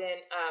often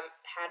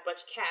had a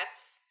bunch of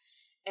cats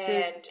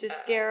and to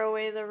scare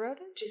away the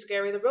rodents? To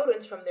scare away the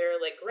rodents from their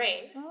like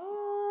grain.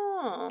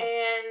 Oh.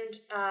 And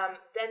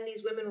then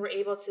these women were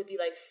able to be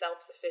like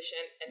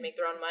self-sufficient and make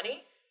their own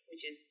money,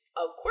 which is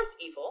of course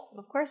evil.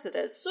 Of course it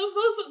is. So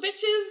those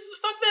bitches,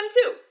 fuck them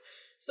too.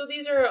 So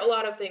these are a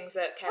lot of things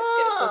that cats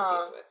get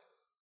associated with.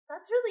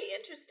 That's really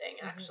interesting,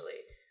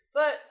 actually.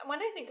 But when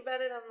I think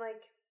about it, I'm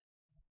like,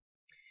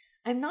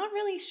 I'm not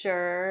really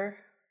sure,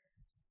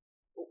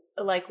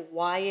 like,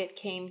 why it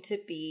came to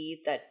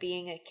be that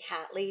being a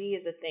cat lady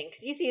is a thing.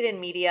 Because you see it in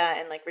media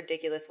in, like,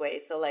 ridiculous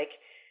ways. So, like,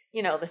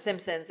 you know, The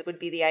Simpsons would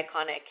be the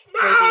iconic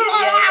crazy...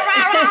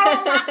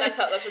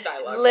 That's her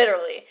dialogue.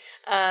 Literally.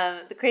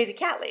 The crazy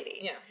cat lady.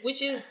 Yeah,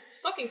 which is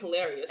fucking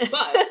hilarious,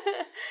 but...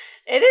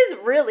 It is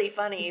really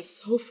funny.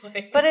 It's so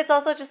funny. But it's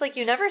also just, like,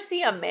 you never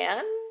see a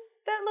man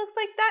that looks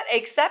like that,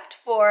 except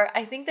for,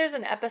 I think there's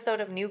an episode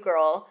of New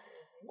Girl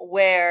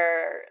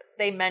where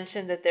they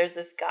mention that there's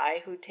this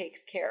guy who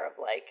takes care of,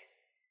 like,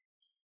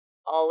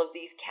 all of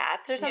these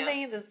cats or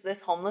something,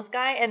 this homeless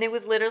guy, and it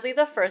was literally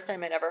the first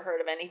time I'd ever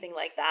heard of anything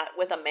like that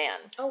with a man.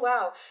 Oh,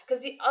 wow.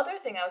 Because the other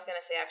thing I was going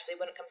to say, actually,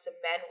 when it comes to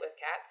men with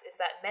cats, is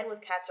that men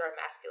with cats are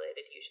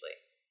emasculated, usually.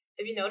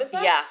 Have you noticed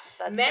that? Yeah,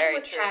 that's Men very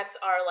with true. cats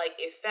are, like,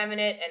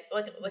 effeminate and,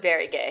 like...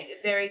 Very gay.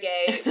 Very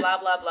gay, blah,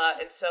 blah, blah,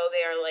 and so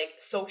they are, like,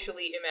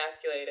 socially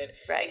emasculated.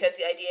 Right. Because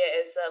the idea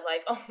is that,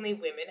 like, only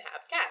women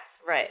have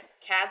cats. Right.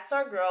 Cats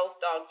are girls,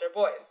 dogs are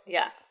boys.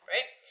 Yeah.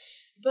 Right?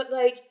 But,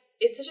 like,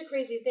 it's such a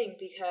crazy thing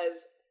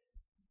because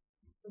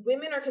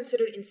women are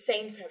considered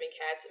insane for having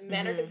cats,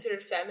 men are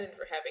considered feminine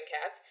for having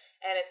cats,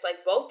 and it's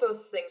like both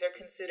those things are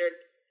considered,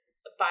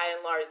 by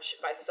and large,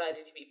 by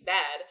society to be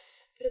bad.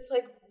 But it's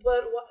like,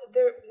 but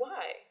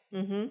why?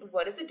 Mm-hmm.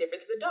 What is the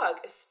difference with a dog?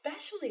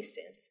 Especially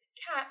since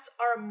cats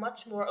are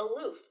much more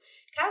aloof.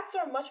 Cats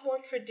are much more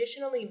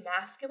traditionally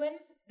masculine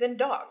than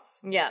dogs.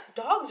 Yeah.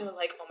 Dogs are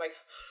like, oh my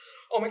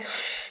god,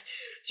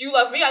 do you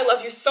love me? I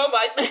love you so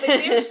much. Like,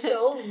 they're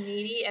so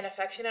needy and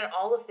affectionate, and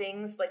all the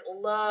things like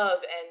love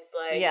and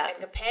like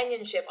and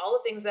companionship, all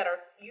the things that are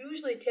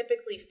usually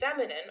typically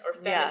feminine or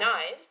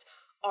feminized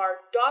are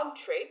dog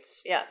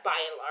traits, by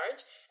and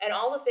large, and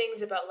all the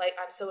things about like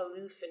I'm so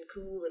aloof and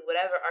cool and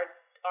whatever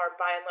are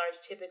by and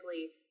large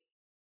typically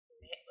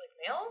like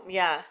male.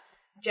 Yeah.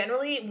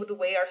 Generally, with the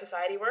way our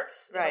society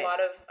works, right. in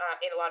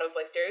a lot of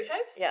like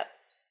stereotypes. Yeah.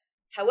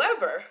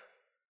 However,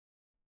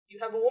 you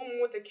have a woman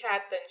with a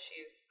cat, then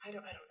she's I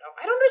don't know.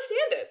 I don't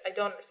understand it.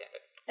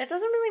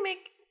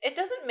 It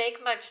doesn't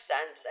make much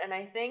sense, and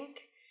I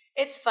think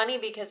it's funny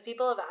because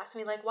people have asked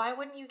me, like, why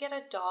wouldn't you get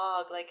a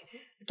dog? Like,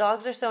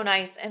 dogs are so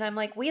nice. And I'm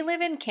like, we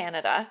live in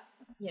Canada.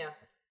 Yeah.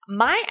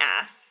 My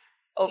ass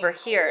over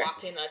here.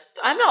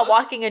 I'm not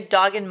walking a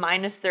dog in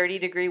minus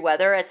 30-degree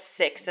weather at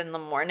 6 a.m.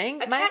 A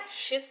cat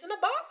shits in a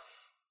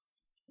box.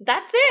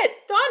 That's it.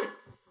 Done.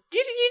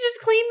 You just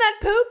clean that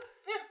poop.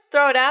 Yeah.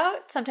 Throw it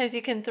out. Sometimes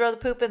you can throw the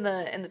poop in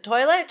the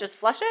toilet. Just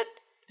flush it.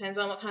 Depends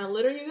on what kind of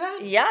litter you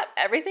got. Yep.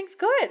 Everything's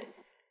good.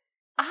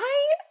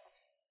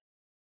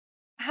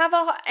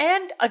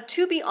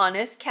 To be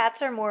honest,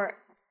 cats are more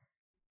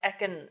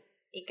economical.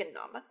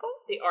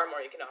 They are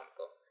more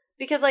economical.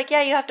 Because, like,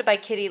 yeah, you have to buy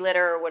kitty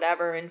litter or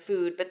whatever and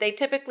food, but they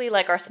typically,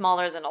 like, are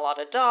smaller than a lot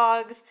of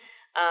dogs.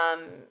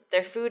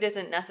 Their food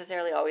isn't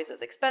necessarily always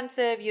as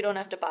expensive. You don't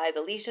have to buy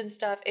the leash and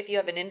stuff. If you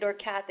have an indoor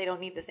cat, they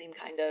don't need the same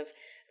kind of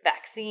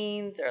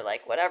vaccines or,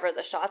 like, whatever,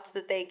 the shots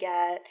that they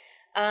get.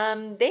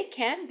 They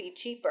can be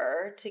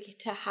cheaper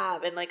to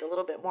have and, like, a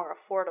little bit more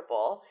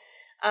affordable.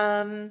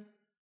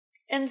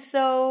 And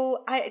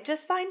so I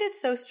just find it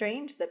so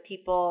strange that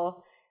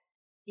people,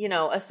 you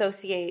know,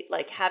 associate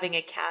like having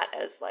a cat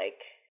as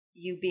like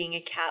you being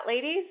a cat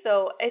lady.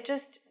 So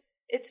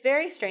it's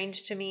very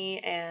strange to me,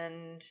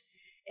 and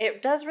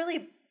it does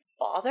really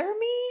bother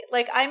me.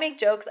 Like, I make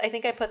jokes. I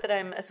think I put that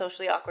I'm a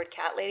socially awkward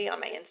cat lady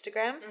on my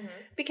Instagram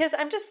because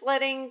I'm just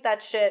letting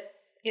that shit,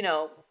 you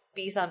know,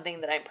 be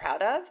something that I'm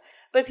proud of.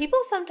 But people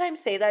sometimes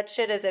say that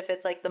shit as if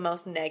it's like the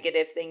most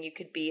negative thing you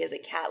could be as a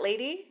cat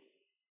lady.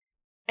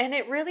 And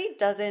it really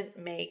doesn't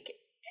make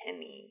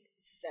any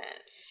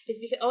sense. It's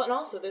because, and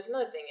also there's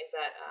another thing is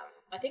that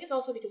I think it's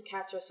also because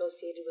cats are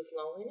associated with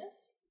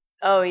loneliness.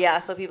 Oh, yeah.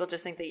 So people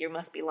just think that you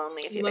must be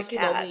lonely if you have a cat. You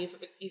must be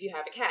lonely if you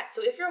have a cat.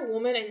 So if you're a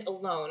woman and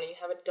alone and you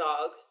have a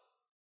dog,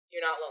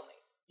 you're not lonely.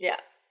 Yeah.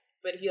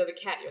 But if you have a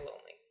cat, you're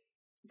lonely.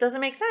 Doesn't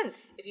make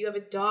sense. If you have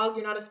a dog,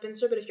 you're not a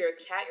spinster. But if you're a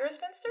cat, you're a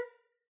spinster?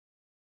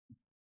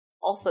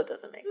 Also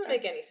doesn't make sense.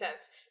 Doesn't make any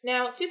sense.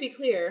 Now, to be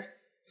clear,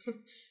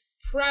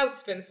 proud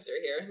spinster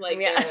here. Like,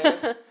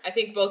 I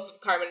think both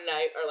Carmen and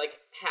I are, like,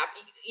 happy.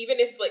 Even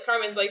if, like,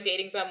 Carmen's, like,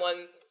 dating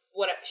someone...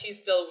 she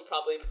still would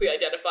probably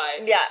identify.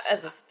 Yeah,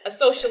 as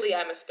socially,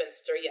 I'm a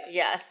spinster. Yes.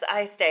 Yes,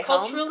 I stay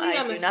Culturally, home. I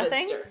I'm do a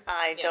nothing. spinster.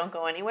 I don't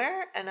go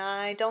anywhere, and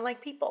I don't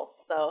like people.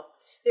 So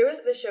there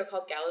was this show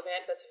called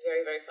Gallivant that's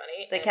very, very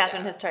funny. That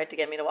Catherine has tried to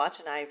get me to watch,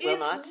 and I will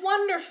not. It's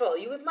wonderful.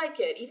 You would like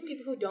it. Even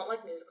people who don't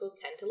like musicals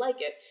tend to like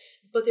it.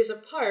 But there's a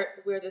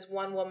part where this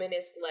one woman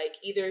is like,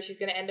 either she's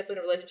going to end up in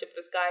a relationship with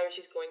this guy, or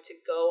she's going to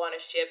go on a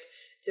ship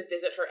to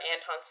visit her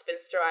aunt on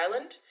Spinster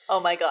Island.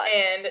 Oh my god!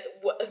 And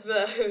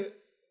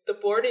the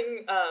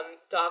boarding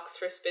docks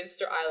for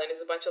Spinster Island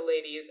is a bunch of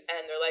ladies,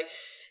 and they're like,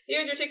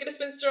 here's your ticket to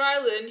Spinster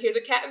Island, here's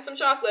a cat and some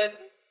chocolate.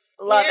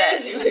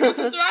 Here's your ticket to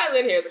Spinster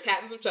Island, here's a cat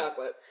and some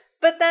chocolate.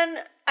 But then,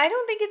 I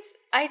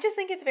just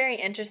think it's very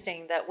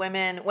interesting that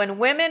when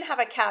women have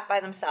a cat by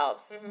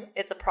themselves,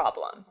 it's a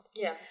problem.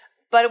 Yeah.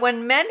 But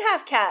when men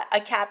have a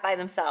cat by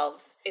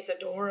themselves... It's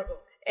adorable.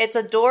 It's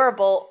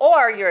adorable,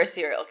 or you're a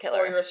serial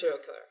killer. Or you're a serial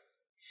killer.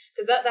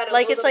 Because that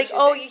like, it's like,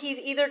 things. He's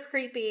either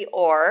creepy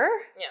or...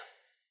 Yeah.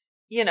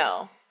 You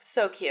know,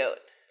 so cute.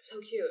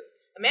 So cute.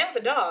 A man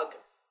with a dog.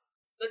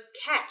 The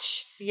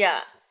catch.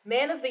 Yeah.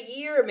 Man of the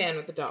year, man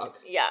with a dog.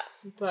 Yeah.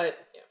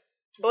 But, yeah.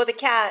 But with a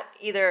cat,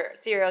 either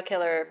serial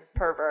killer,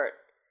 pervert,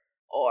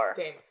 or...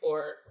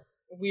 Or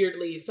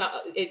weirdly,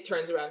 it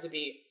turns around to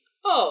be,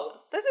 oh.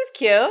 This is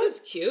cute. This is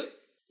cute.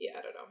 Yeah,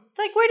 I don't know. It's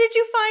like, where did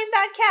you find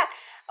that cat?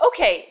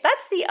 Okay,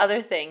 that's the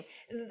other thing.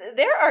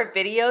 There are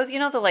videos, you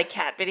know, the like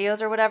cat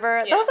videos or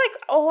whatever. Yeah. Those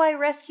like, oh, I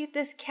rescued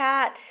this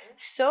cat.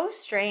 So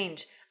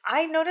strange.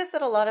 I noticed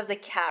that a lot of the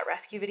cat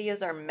rescue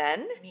videos are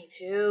men. Me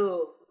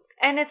too.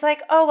 And it's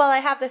like, oh, well, I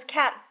have this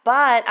cat,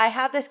 but I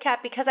have this cat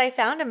because I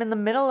found him in the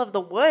middle of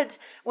the woods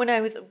when I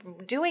was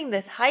doing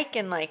this hike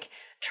and like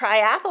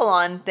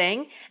triathlon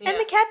thing. Yeah. And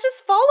the cat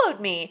just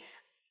followed me.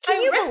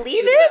 Can you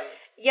believe it? Them.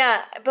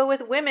 Yeah, but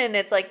with women,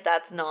 it's like,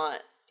 that's not.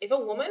 If a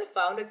woman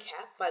found a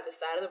cat by the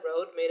side of the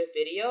road, made a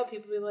video,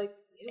 people would be like,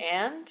 ew.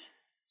 And?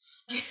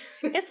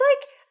 It's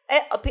like,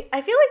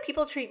 I feel like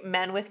people treat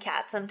men with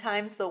cats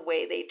sometimes the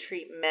way they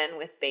treat men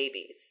with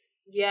babies.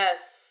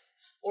 Yes.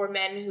 Or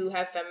men who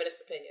have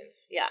feminist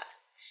opinions. Yeah.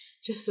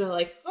 Just so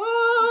like,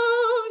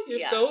 oh, you're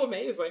so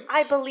amazing.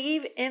 I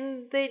believe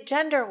in the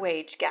gender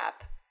wage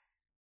gap.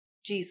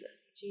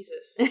 Jesus.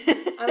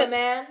 I'm a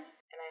man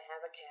and I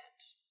have a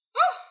cat.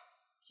 Oh,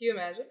 can you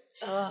imagine?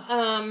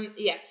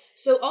 Yeah.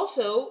 So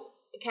also,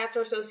 cats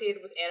are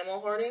associated with animal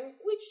hoarding,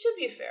 which should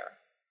be fair.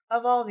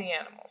 Of all the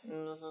animals.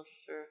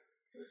 Sure.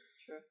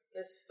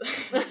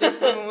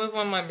 This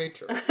one might be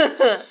true.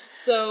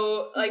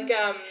 So, like,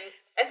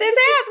 this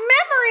has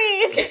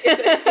memories!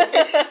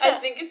 I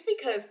think it's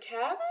because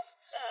cats,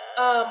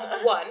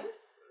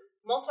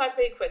 multiply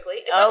pretty quickly.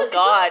 It's not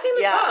the same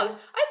as dogs.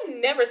 I've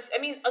never,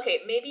 okay,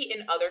 maybe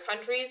in other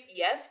countries,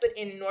 yes, but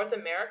in North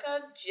America,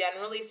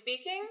 generally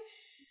speaking,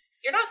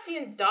 you're not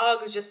seeing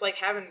dogs just, like,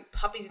 having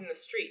puppies in the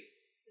street.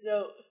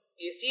 No.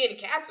 You see in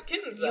cats with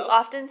kittens, though. You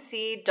often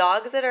see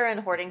dogs that are in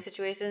hoarding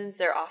situations,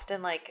 they're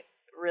often, like,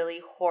 really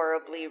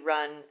horribly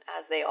run,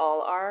 as they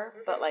all are,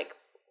 but, like,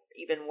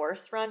 even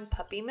worse run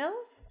puppy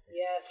mills.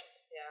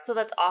 Yes. Yeah. So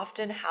that's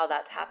often how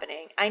that's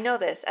happening. I know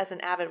this as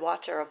an avid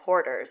watcher of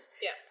hoarders.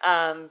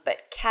 Yeah.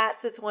 But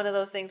cats, it's one of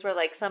those things where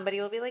like somebody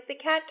will be like, the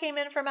cat came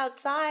in from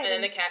outside. And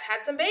then the cat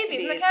had some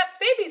babies. And the cat's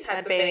babies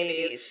had some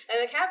babies.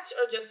 And the cats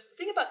are just,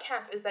 the thing about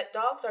cats is that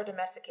dogs are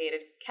domesticated.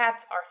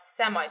 Cats are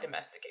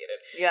semi-domesticated.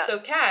 Yeah. So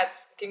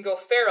cats can go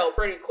feral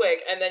pretty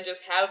quick and then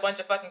just have a bunch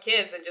of fucking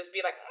kids and just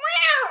be like,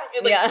 meow,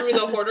 and like through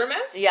the hoarder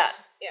mess. Yeah.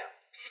 Yeah.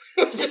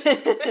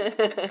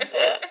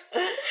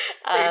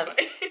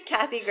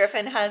 Kathy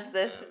Griffin has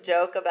this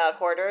joke about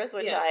hoarders,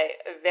 which I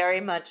very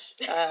much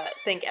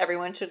think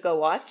everyone should go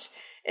watch.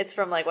 It's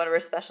from like one of her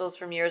specials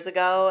from years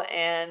ago,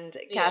 and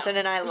Catherine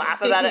and I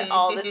laugh about it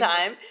all the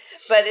time.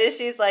 But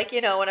she's like,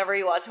 you know, whenever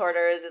you watch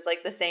hoarders, it's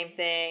like the same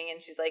thing,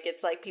 and she's like,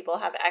 it's like people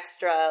have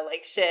extra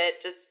like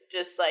shit,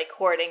 just like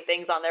hoarding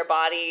things on their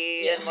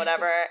body and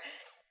whatever.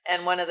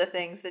 And one of the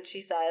things that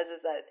she says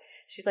is that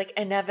she's like,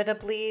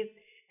 inevitably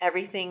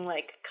everything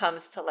like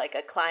comes to like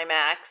a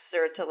climax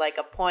or to like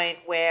a point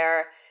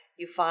where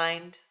you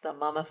find the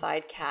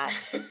mummified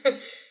cat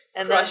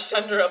and crushed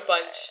under a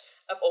bunch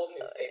of old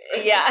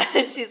newspapers. Yeah.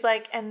 And she's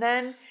like, and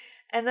then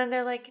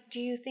they're like, do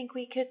you think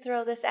we could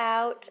throw this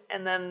out?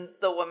 And then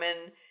the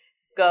woman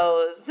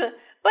goes, but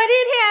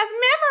it has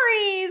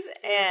memories.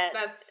 And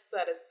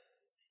that is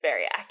it's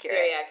very accurate.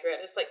 Very accurate.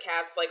 It's like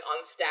cats like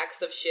on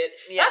stacks of shit.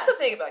 Yeah. That's the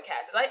thing about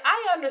cats is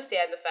I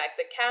understand the fact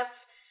that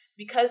cats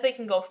because they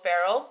can go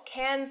feral,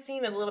 can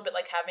seem a little bit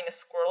like having a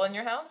squirrel in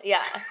your house.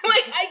 Yeah.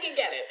 Like, I can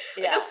get it.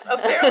 Yeah. A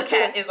feral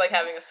cat is like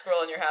having a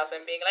squirrel in your house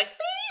and being like,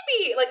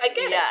 baby! Like, I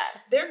get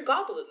it. They're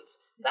goblins.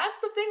 That's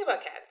the thing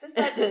about cats, is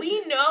that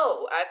we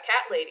know, as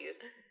cat ladies,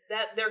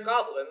 that they're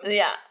goblins.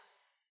 Yeah.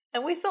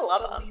 And we still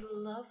love them. We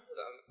love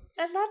them.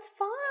 And that's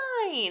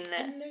fine.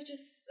 And they're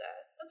just,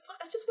 that's fine.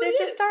 That's just what they're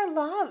it is. just our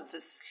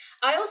loves.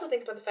 I also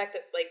think about the fact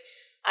that, like,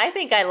 I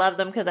think I love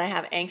them because I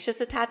have anxious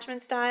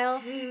attachment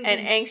style, and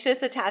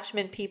anxious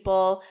attachment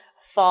people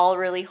fall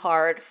really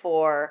hard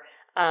for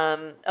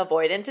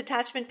avoidant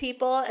attachment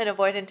people, and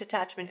avoidant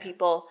attachment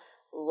people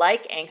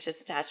like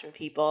anxious attachment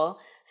people.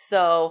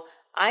 So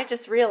I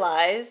just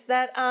realized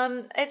that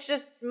it's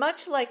just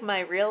much like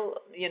my real,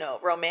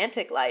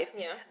 romantic life.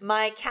 Yeah.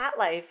 My cat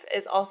life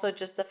is also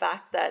just the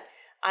fact that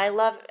I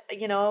love,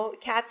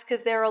 cats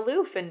because they're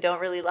aloof and don't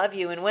really love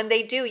you. And when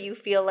they do, you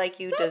feel like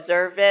you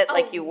deserve it,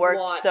 like you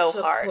worked so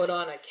hard. Put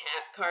on a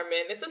cat,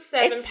 Carmen. It's a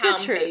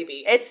 7-pound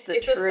baby. It's the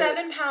truth. It's a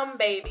 7-pound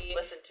baby.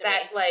 Listen to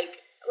that, me.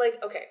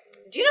 Like, okay.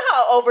 Do you know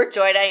how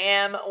overjoyed I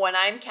am when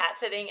I'm cat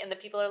sitting and the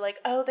people are like,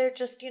 oh, they're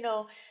just,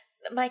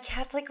 my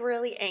cat's like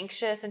really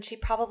anxious and she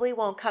probably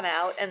won't come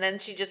out. And then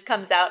she just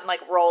comes out and like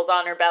rolls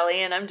on her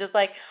belly. And I'm just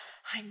like,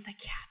 I'm the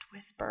cat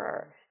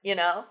whisperer,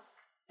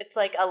 It's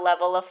like a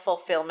level of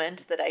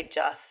fulfillment that I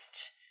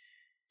just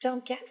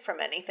don't get from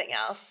anything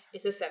else.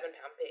 It's a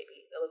 7-pound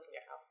baby that lives in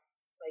your house.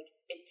 Like,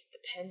 it's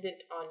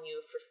dependent on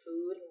you for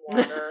food and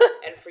water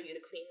and for you to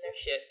clean their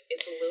shit.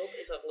 It's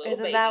a little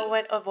Isn't baby. that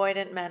what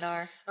avoidant men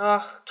are?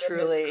 Oh,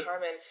 goodness, Truly.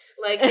 Carmen.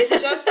 Like,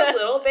 it's just a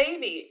little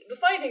baby. The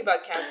funny thing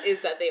about cats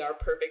is that they are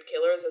perfect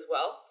killers as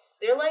well.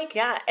 They're like...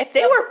 Yeah, if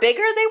they were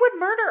bigger, they would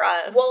murder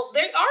us. Well,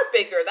 they are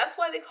bigger. That's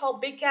why they call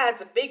big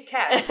cats big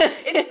cats.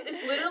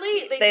 It's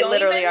literally... They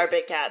literally are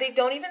big cats. They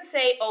don't even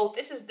say, oh,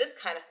 this is this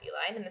kind of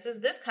feline and this is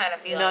this kind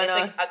of feline. It's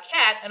like a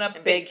cat and a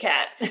big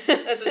cat.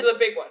 This is a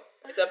big one.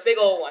 It's a big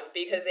old one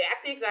because they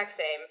act the exact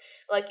same.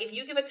 Like, if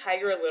you give a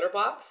tiger a litter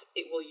box,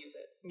 it will use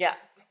it. Yeah.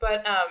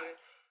 But,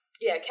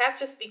 cats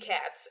just be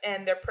cats.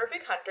 And they're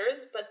perfect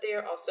hunters, but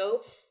they're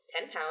also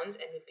 10 pounds.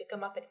 And we pick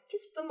them up and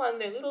kiss them on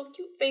their little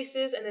cute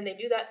faces. And then they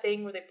do that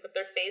thing where they put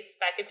their face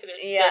back into their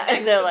necks.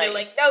 And they're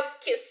like, no,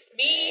 kiss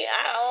me.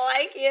 I don't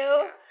like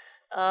you.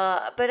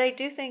 But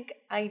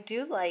I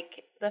do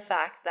like the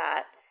fact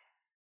that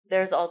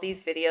there's all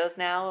these videos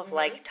now of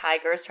like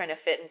tigers trying to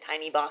fit in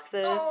tiny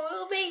boxes. Oh,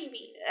 little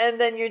baby.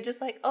 And then you're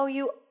just like, oh,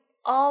 you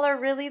all are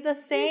really the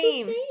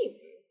same. They're the same.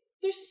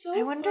 They're so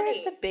I wonder funny.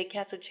 if the big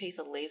cats would chase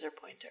a laser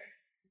pointer.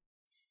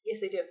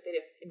 Yes, they do. They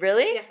do.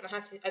 Really? Yeah,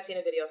 I've seen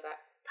a video of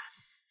that.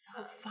 That's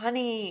so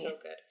funny. So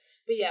good.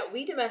 But yeah,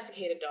 we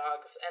domesticated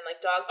dogs, and like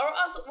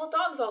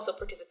dogs also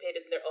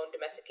participated in their own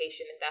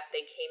domestication in that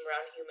they came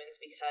around humans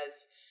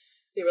because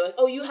they were like,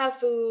 oh, you have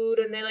food,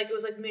 and they like, it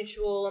was like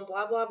mutual and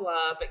blah, blah,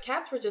 blah. But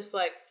cats were just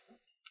like,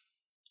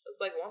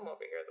 it's like warm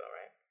over here though,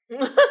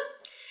 right?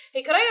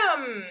 Hey, could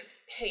I,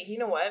 hey, you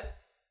know what?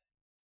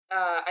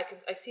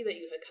 I see that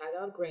you had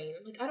cut out grain.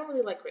 Like, I don't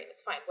really like grain.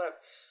 It's fine, whatever.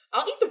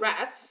 I'll eat the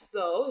rats,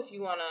 though, if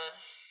you want to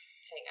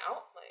hang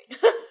out.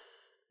 Like,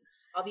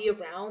 I'll be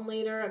around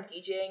later. I'm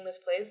DJing this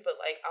place, but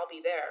like, I'll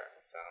be there.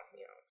 So,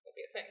 it's going to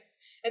be a thing.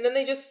 And then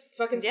they just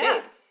fucking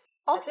stayed.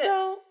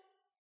 Also,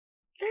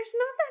 there's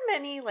not that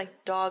many,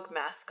 like, dog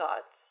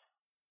mascots.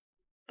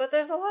 But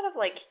there's a lot of,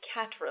 like,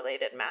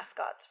 cat-related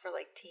mascots for,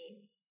 like,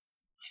 teens.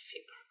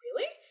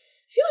 Really?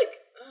 I feel like,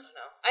 I don't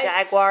know.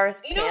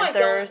 Jaguars, Panthers. I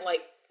don't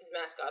like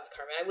mascots,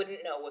 Carmen. I wouldn't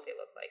know what they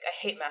look like. I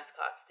hate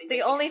mascots.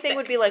 The only thing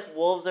would be, like,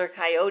 wolves or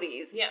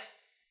coyotes. Yeah.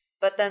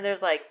 But then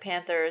there's, like,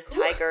 panthers,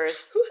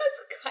 tigers. Who has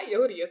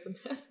coyote as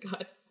a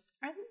mascot?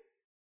 Aren't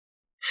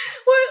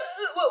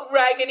What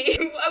Raggedy?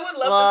 I would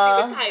love to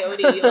see the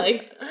coyote,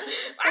 like...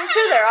 I'm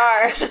sure there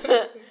are.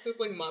 This,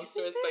 like,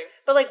 monstrous thing.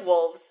 But, like,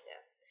 wolves. Yeah.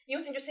 You know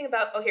what's interesting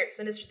about... Oh, here's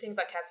an interesting thing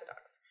about cats and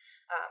dogs.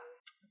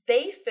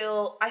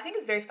 I think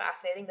it's very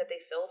fascinating that they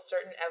fill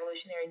certain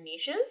evolutionary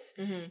niches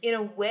in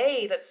a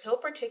way that's so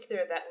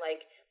particular that,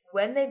 like,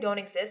 when they don't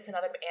exist,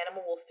 another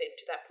animal will fit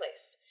into that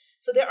place.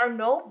 So there are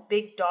no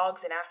big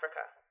dogs in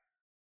Africa.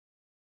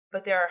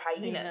 But there are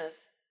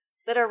hyenas.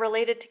 That are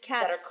related to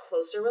cats. That are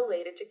closer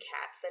related to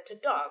cats than to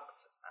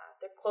dogs.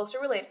 They're closer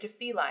related to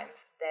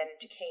felines than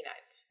to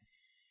canines.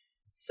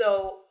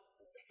 So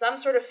some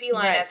sort of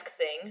feline-esque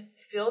thing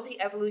filled the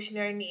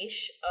evolutionary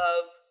niche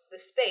of the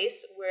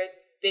space where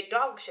big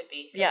dogs should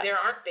be. Because there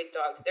aren't big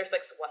dogs. There's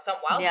like some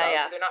wild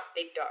dogs, but they're not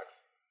big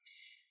dogs.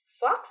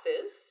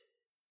 Foxes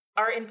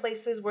are in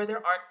places where there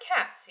aren't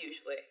cats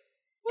usually.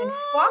 And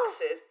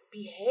foxes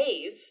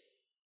behave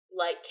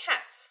like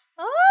cats.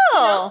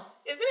 Oh.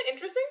 Isn't it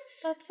interesting?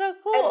 That's so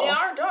cool. And they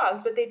are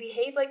dogs, but they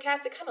behave like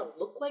cats. They kind of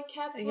look like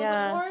cats a little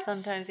bit more.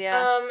 Sometimes,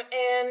 yeah.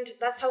 And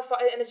that's how,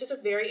 and it's just a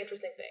very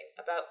interesting thing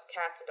about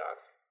cats and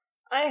dogs.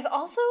 I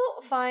also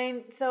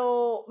find,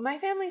 so my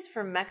family's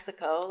from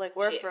Mexico, like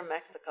we're from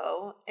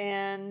Mexico,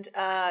 and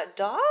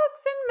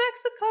dogs in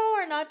Mexico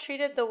are not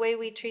treated the way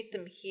we treat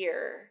them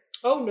here.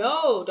 Oh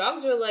no,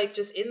 dogs are like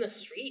just in the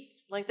street.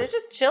 Like they're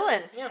just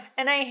chilling. Yeah.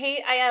 And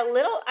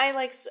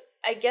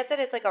I get that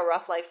it's like a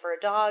rough life for a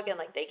dog and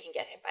like they can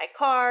get hit by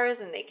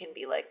cars and they can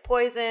be like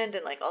poisoned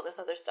and like all this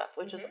other stuff,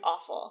 which is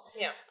awful.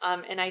 Yeah.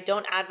 And I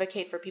don't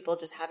advocate for people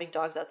just having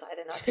dogs outside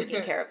and not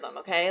taking care of them,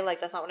 okay?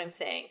 Like that's not what I'm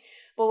saying.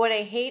 But what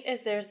I hate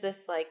is there's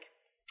this like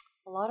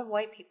a lot of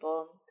white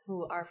people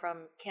who are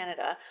from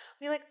Canada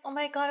be like, oh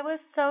my God, it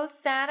was so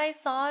sad. I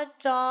saw a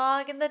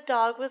dog and the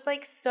dog was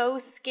like so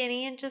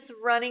skinny and just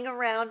running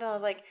around. And I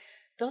was like,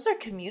 those are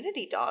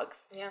community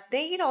dogs. Yeah.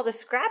 They eat all the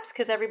scraps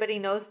because everybody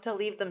knows to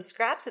leave them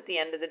scraps at the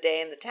end of the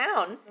day in the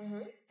town.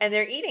 And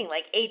they're eating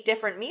like 8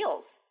 different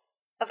meals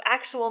of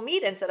actual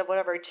meat instead of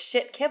whatever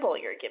shit kibble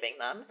you're giving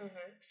them.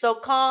 So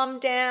calm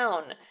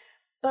down.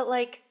 But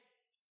like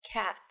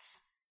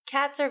cats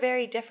are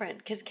very different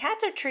because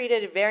cats are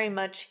treated very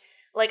much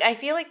like I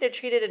feel like they're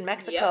treated in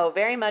Mexico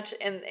very much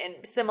in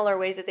similar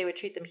ways that they would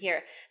treat them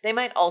here. They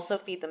might also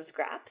feed them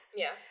scraps.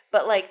 Yeah.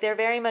 But like they're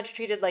very much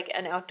treated like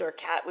an outdoor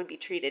cat would be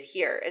treated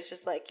here. It's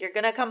just like you're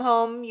going to come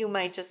home. You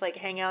might just like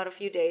hang out a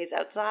few days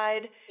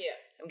outside. Yeah.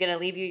 I'm going to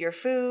leave you your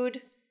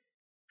food.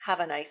 Have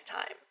a nice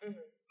time.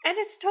 And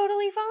it's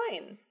totally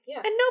fine.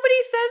 Yeah. And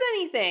nobody says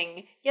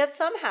anything. Yet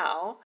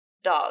somehow,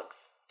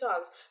 dogs.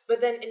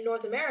 But then in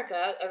North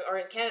America, or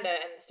in Canada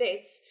and the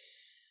States,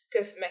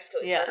 because Mexico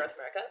is part of North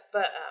America,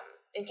 but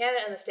in Canada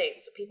and the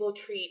States, people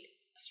treat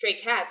stray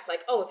cats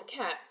like, oh, it's a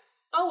cat.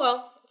 Oh,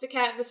 well, it's a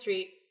cat in the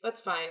street.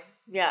 That's fine.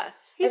 Yeah.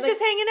 He's And,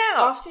 just hanging out.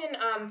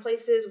 Often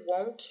places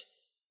won't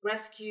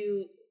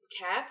rescue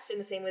cats in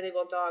the same way they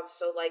will dogs.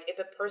 So, like, if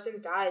a person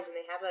dies and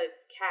they have a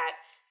cat,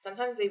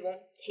 sometimes they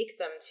won't take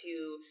them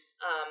to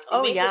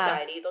Humane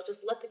Society. They'll just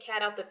let the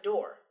cat out the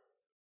door.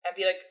 And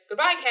be like,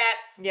 goodbye, cat.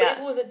 Yeah. But if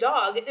it was a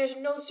dog, there's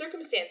no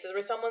circumstances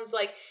where someone's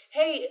like,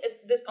 hey,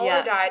 this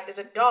owner died, there's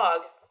a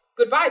dog.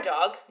 Goodbye,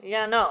 dog.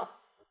 Yeah, no.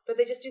 But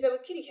they just do that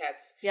with kitty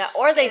cats. Yeah,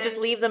 or they just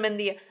leave them in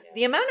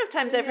the amount of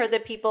times I've heard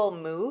that people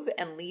move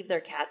and leave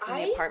their cats in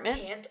the apartment. I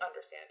can't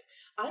understand.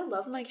 I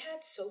love my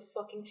cats so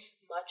fucking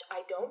much.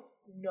 I don't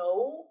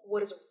know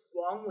what is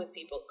wrong with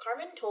people.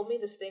 Carmen told me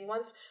this thing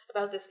once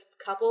about this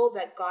couple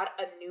that got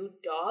a new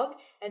dog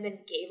and then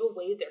gave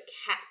away their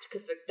cat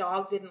because the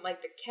dog didn't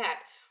like the cat.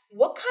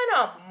 What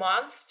kind of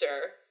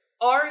monster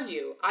are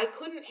you? I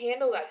couldn't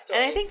handle that story.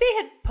 And I think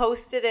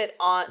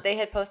they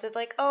had posted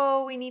like,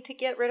 oh, we need to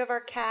get rid of our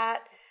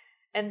cat.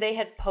 And they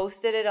had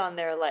posted it on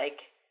their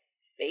like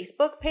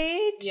Facebook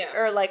page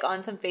or like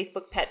on some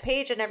Facebook pet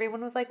page. And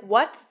everyone was like,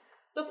 what's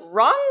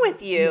wrong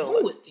with you?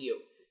 Wrong with you,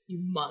 you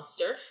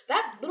monster.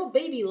 That little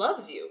baby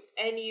loves you.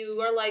 And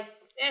you are like,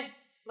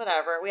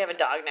 whatever. We have a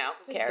dog now.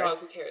 Who cares? Dog,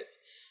 who cares?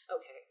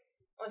 Okay.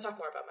 I want to talk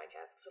more about my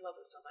cats because I love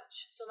them so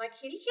much. So my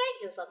kitty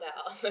cat is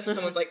Isabel. So if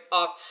someone's like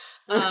off.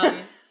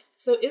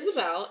 So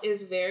Isabel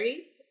is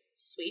very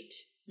sweet.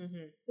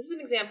 This is an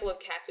example of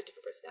cats with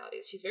different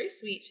personalities. She's very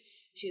sweet.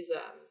 She's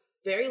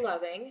very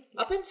loving.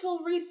 Yes. Up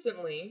until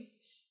recently,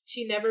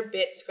 she never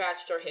bit,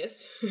 scratched, or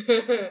hissed.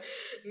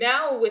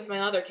 Now with my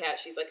other cat,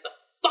 she's like, the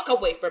fuck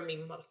away from me,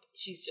 mother.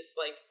 She's just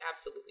like,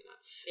 absolutely not.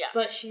 Yeah.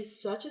 But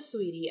she's such a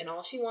sweetie, and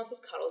all she wants is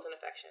cuddles and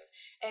affection.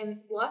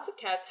 And lots of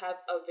cats have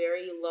a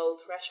very low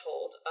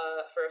threshold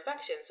for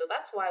affection. So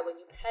that's why when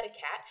you pet a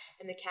cat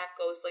and the cat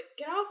goes like,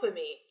 get off of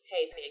me.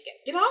 Hey, pet me again.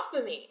 Get off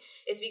of me.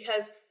 It's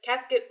because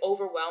cats get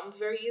overwhelmed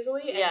very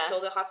easily. And so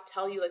they'll have to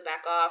tell you like,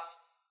 back off,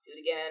 do it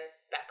again,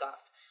 back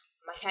off.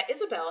 My cat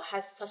Isabel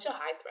has such a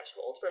high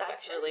threshold for affection.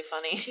 That's really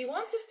funny. She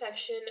wants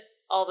affection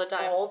all the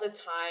time. All the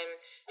time.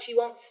 She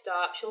won't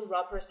stop. She'll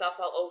rub herself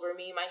all over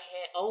me,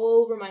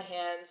 all over my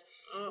hands.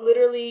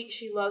 Literally,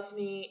 she loves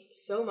me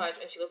so much,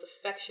 and she loves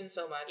affection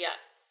so much. Yeah.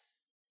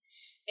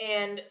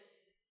 And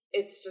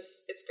it's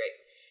great.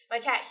 My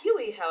cat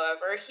Huey,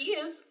 however,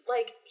 he's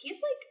like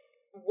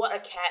what a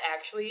cat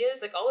actually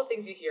is. Like all the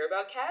things you hear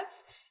about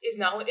cats is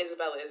not what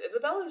Isabel is.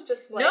 Isabel is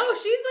just like no,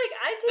 she's like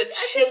I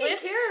take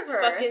care of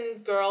her.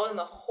 Fucking girl in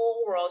the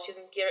whole world. She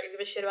doesn't give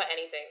a shit about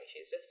anything.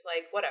 She's just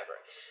like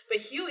whatever.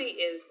 But Huey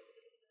is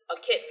a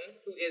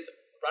kitten who is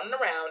running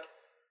around.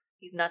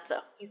 He's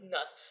nutso. He's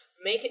nuts.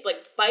 Make it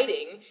like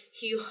biting.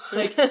 He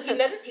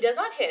does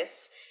not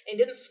hiss and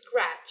doesn't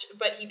scratch,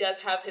 but he does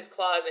have his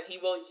claws and he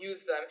will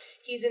use them.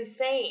 He's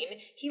insane.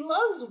 He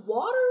loves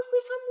water for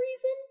some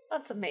reason.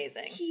 That's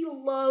amazing. He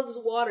loves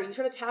water. You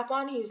turn a tap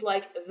on, he's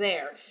like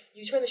there.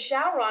 You turn the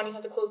shower on, you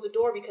have to close the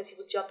door because he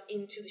will jump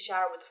into the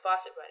shower with the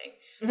faucet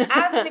running.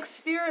 As an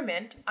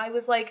experiment, I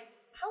was like,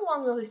 how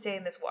long will he stay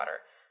in this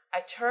water?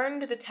 I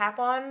turned the tap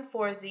on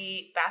for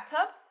the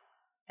bathtub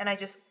and I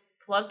just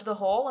plugged the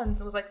hole and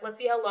was like, let's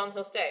see how long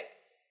he'll stay.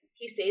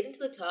 He stayed in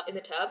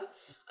the tub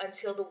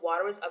until the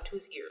water was up to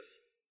his ears.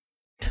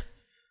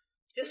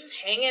 Just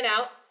hanging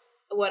out,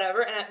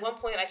 whatever. And at one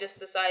point, I just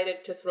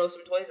decided to throw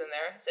some toys in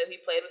there. So he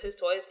played with his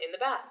toys in the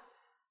bath.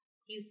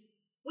 He's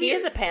weird. He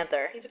is a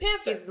panther. He's a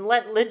panther. He's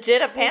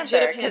legit a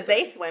panther because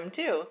they swim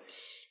too.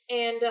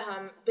 And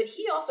but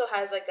he also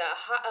has like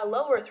a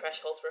lower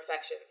threshold for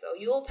affection. So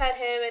you'll pet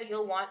him and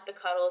he'll want the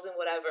cuddles and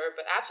whatever.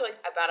 But after like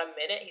about a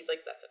minute, he's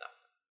like, that's enough.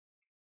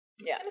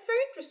 Yeah. And it's very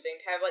interesting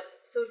to have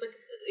so it's like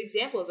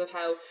examples of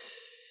how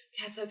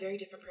cats have very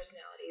different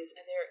personalities,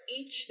 and they're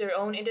each their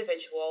own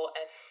individual,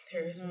 and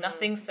there's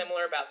nothing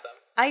similar about them.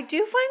 I do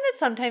find that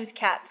sometimes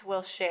cats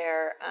will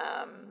share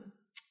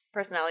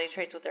personality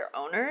traits with their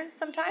owners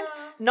sometimes.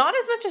 Not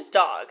as much as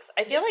dogs.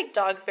 I feel like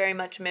dogs very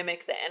much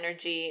mimic the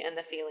energy and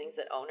the feelings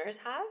that owners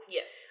have.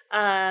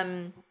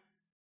 Yes.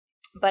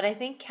 But I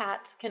think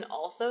cats can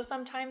also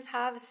sometimes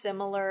have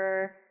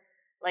similar,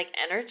 like,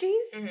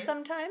 energies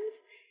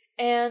sometimes.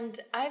 And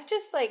I've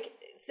just, like,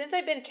 since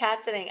I've been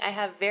cat sitting, I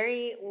have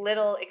very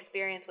little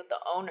experience with the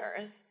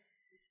owners.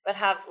 But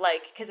have,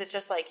 like, because it's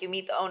just, like, you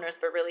meet the owners,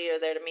 but really you're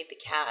there to meet the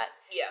cat.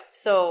 Yeah.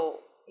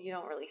 So you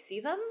don't really see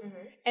them.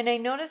 And I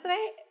noticed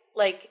that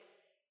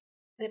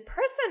the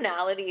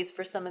personalities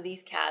for some of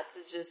these cats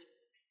is just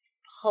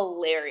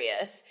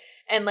hilarious.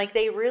 And, like,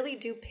 they really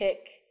do pick,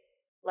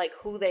 like,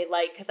 who they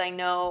like. Because I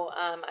know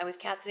I was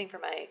cat sitting for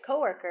my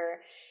coworker,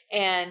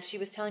 and she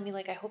was telling me,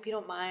 like, I hope you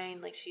don't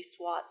mind. Like, she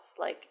swats,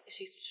 like,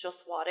 she'll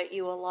swat at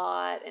you a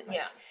lot. And, like,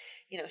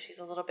 you know, she's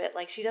a little bit,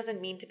 like, she doesn't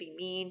mean to be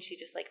mean. She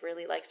just, like,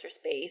 really likes her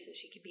space, and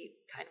she can be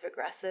kind of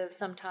aggressive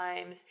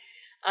sometimes.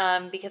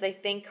 Because I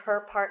think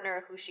her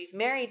partner, who she's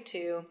married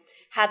to,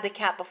 had the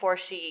cat before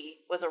she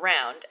was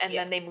around, and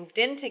then they moved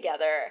in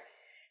together,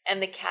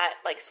 and the cat,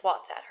 like,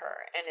 swats at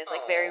her and is,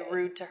 like, very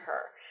rude to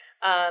her,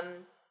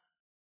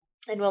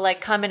 and will,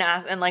 like, come and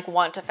ask and, like,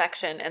 want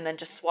affection and then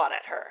just swat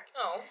at her.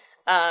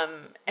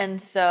 And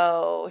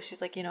so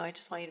she's like, you know, I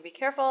just want you to be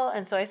careful.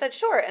 And so I said,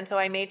 sure. And so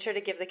I made sure to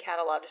give the cat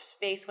a lot of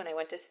space when I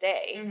went to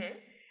stay.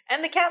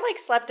 And the cat, like,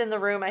 slept in the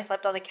room. I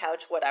slept on the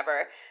couch,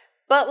 whatever.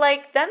 But,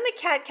 like, then the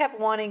cat kept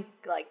wanting,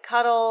 like,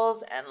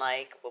 cuddles and,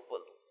 like,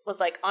 was,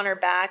 like, on her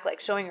back, like,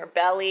 showing her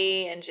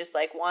belly and just,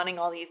 like, wanting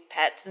all these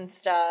pets and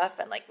stuff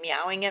and, like,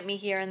 meowing at me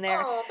here and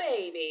there. Oh,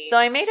 baby. So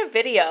I made a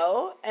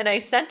video and I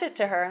sent it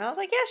to her, and I was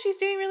like, yeah, she's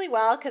doing really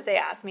well, because they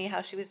asked me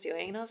how she was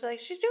doing. And I was like,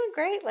 she's doing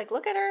great. Like,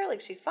 look at her.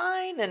 Like, she's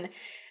fine.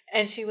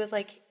 And she was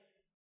like,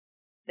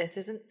 this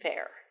isn't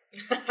fair.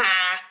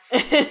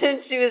 And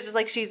she was just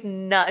like, she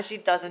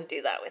doesn't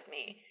do that with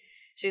me.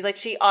 She's like,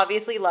 she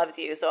obviously loves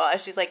you. So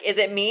she's like, is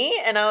it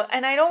me? And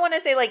I don't want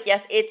to say, like,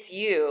 yes, it's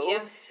you.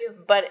 Yeah, it's you.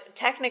 But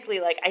technically,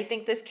 like, I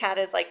think this cat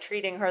is, like,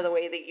 treating her the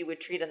way that you would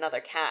treat another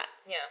cat.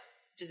 Yeah.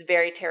 Just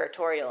very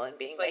territorial and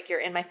being like, you're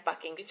in my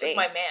fucking space. You took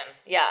my man.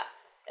 Yeah.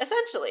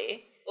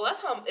 Essentially. Well,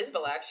 that's how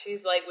Isabel acts.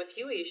 She's like, with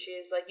Huey,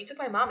 she's like, you took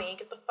my mommy.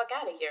 Get the fuck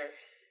out of here.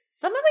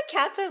 Some of the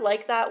cats are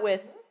like that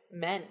with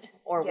men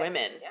or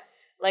women. Yeah.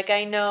 Like,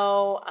 I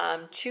know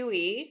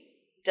Chewy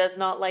does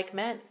not like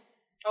men.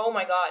 Oh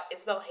my God,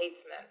 Isabel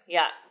hates men.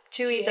 Yeah,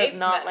 Chewy does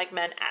not like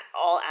men at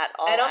all.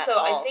 And also,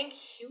 I think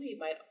Huey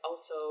might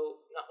also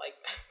not like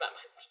men that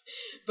much.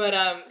 But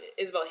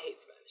Isabel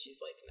hates men.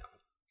 She's like, no.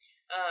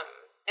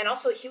 And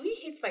also, Huey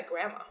hates my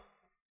grandma.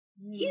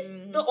 He's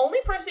the only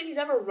person he's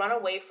ever run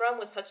away from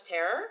with such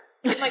terror.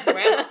 My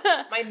grandma,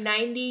 my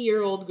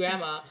 90-year-old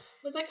grandma,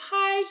 was like,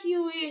 hi,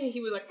 Huey. And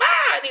he was like,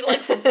 ah! And he, like,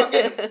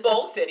 fucking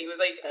bolted. He was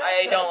like,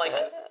 I don't like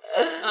this.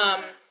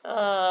 Funny.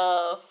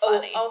 Oh,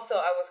 also,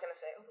 I was going to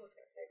say,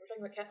 we're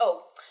talking about cats.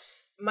 Oh,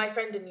 my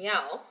friend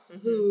Danielle,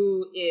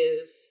 who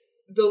is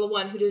the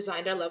one who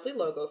designed our lovely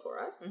logo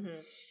for us,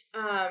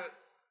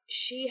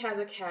 she has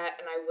a cat,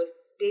 and I was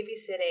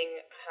babysitting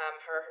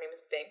her. Her name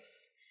is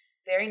Binks.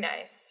 Very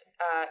nice.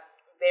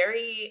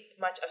 Very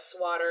much a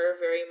swatter,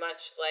 very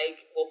much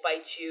like, will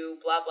bite you,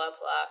 blah, blah,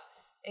 blah.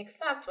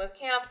 Except with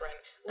Catherine.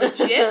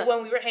 Legit,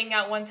 when we were hanging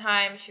out one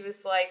time, she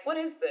was like, what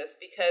is this?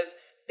 Because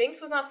Binks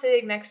was not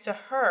sitting next to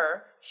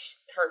her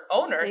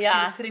owner. Yeah. She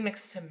was sitting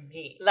next to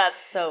me.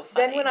 That's so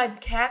funny. Then when I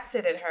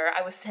cat-sitted her,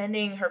 I was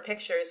sending her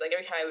pictures, like,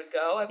 every time I would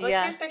go. I'd be like,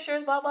 here's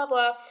pictures, blah, blah,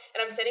 blah.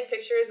 And I'm sending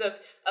pictures of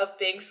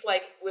Binks,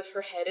 like, with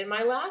her head in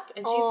my lap.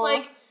 And she's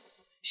like,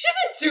 she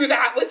doesn't do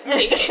that with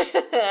me.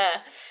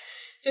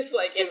 Just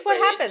like, it's just what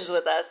happens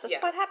with us. That's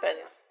what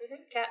happens.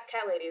 Yeah.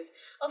 Cat ladies.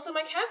 Also,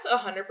 my cats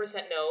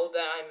 100% know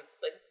that I'm,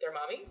 like, their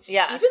mommy.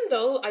 Yeah. Even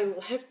though I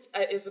left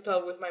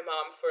Isabel with my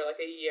mom for, like,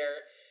 a year,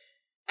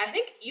 I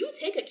think you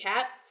take a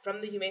cat from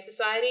the Humane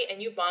Society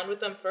and you bond with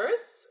them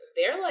first,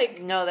 they're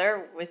like... No,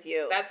 they're with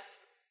you. That's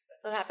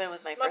what happened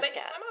with my first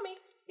cat. That's my mommy.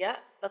 Yeah,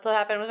 that's what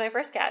happened with my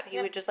first cat. He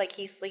would just, like,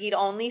 he'd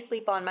only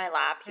sleep on my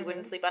lap. He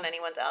wouldn't sleep on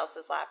anyone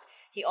else's lap.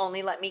 He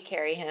only let me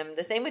carry him.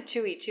 The same with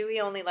Chewy.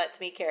 Chewy only lets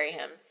me carry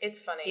him.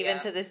 It's funny, even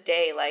to this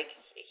day, like,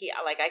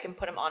 I can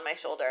put him on my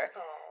shoulder.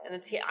 Aww.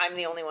 And I'm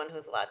the only one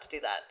who's allowed to do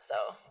that, so.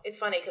 It's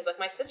funny, because, like,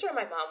 my sister and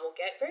my mom will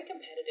get very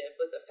competitive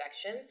with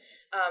affection,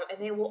 and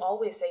they will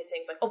always say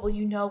things like, oh, well,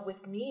 you know,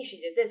 with me,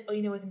 she did this. Oh,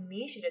 you know, with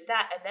me, she did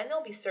that. And then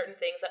there'll be certain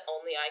things that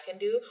only I can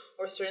do,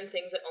 or certain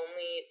things that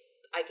only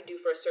I can do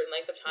for a certain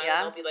length of time.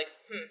 Yeah. And they'll be like,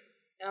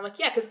 And I'm like,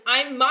 yeah, because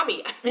I'm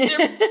mommy.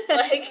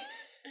 Like,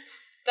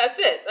 that's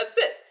it.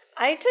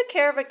 I took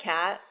care of a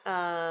cat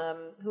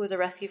who was a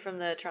rescue from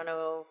the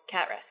Toronto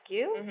Cat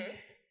Rescue.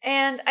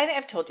 And I think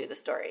I've told you the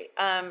story.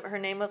 Her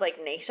name was like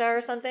Naisha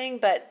or something,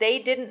 but they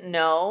didn't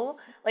know.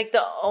 Like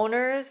the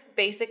owners,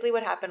 basically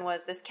what happened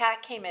was this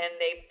cat came in.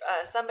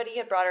 Somebody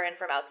had brought her in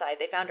from outside.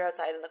 They found her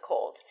outside in the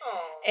cold.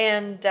 Aww.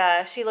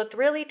 And she looked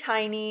really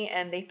tiny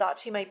and they thought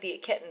she might be a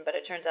kitten, but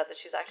it turns out that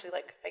she was actually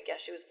like, I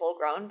guess she was full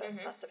grown,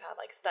 but must have had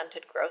like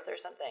stunted growth or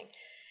something.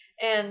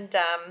 And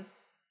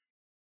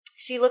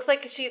she looks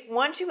like she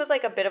was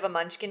like a bit of a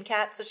munchkin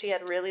cat, so she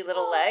had really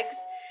little legs.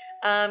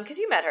 Because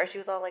you met her, she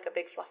was all like a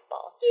big fluff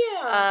ball.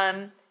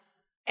 Yeah.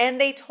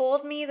 And they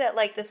told me that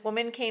like this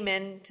woman came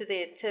in to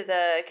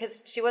the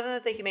because she wasn't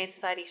at the Humane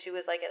Society, she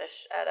was like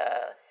at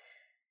a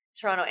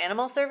Toronto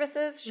Animal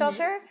Services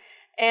shelter,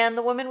 and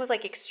the woman was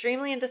like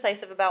extremely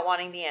indecisive about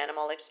wanting the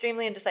animal,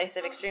 extremely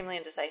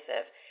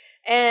indecisive.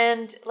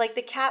 And like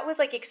the cat was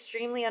like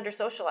extremely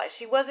under-socialized.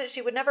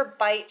 She would never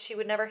bite, she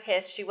would never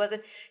hiss, she was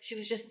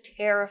just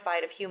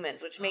terrified of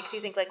humans, which makes you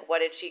think like, what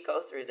did she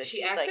go through that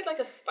she acted like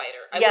a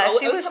spider.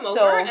 She was so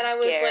scared. And I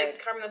was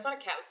like, Carmen, that's not a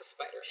cat, it's a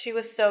spider. She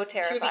was so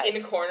terrified. She would be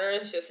in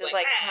corners, just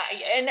like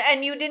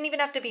and you didn't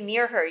even have to be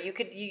near her. You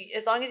could,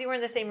 as long as you were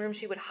in the same room,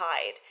 she would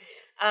hide.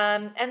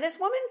 And this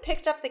woman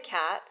picked up the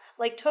cat,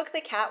 like took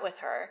the cat with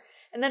her,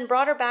 and then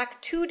brought her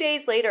back 2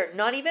 days later,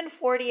 not even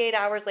 48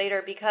 hours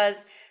later,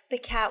 because the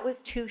cat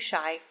was too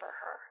shy for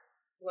her.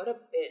 What a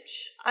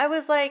bitch. I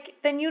was like,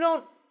 then you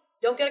don't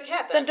get a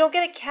cat then. Then don't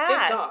get a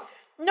cat. Get a dog.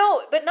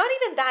 No, but not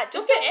even that.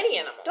 Just don't get any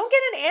animal. Don't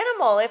get an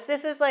animal if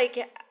this is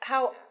like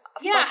how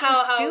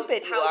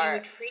stupid you are. How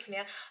you treat me.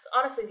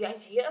 Honestly, the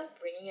idea of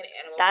bringing an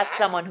animal That's back,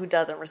 someone who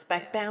doesn't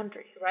respect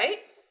boundaries. Right?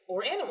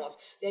 Or animals.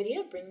 The idea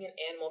of bringing an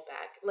animal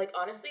back, like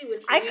honestly,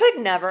 with Huey, I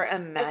could never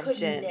imagine. I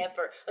could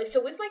never. Like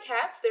so, with my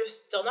cats, they're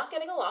still not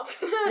getting along.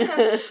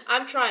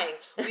 I'm trying.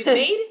 We've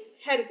made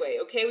headway.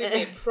 Okay, we've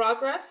made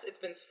progress. It's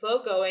been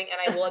slow going,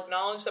 and I will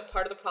acknowledge that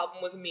part of the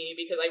problem was me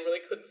because I really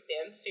couldn't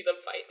stand to see them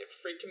fight. It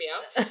freaked me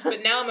out.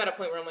 But now I'm at a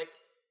point where I'm like,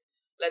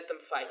 let them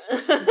fight.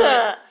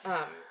 But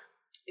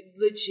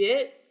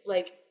legit,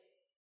 like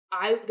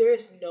there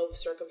is no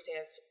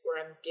circumstance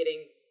where I'm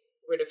getting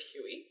rid of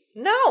Huey.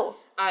 No.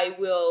 I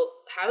will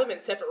have them in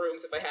separate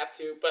rooms if I have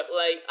to, but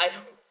like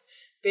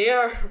they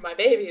are my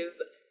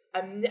babies.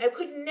 I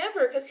could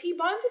never, because he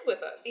bonded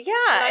with us.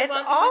 Yeah, it's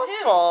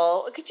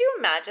awful. Could you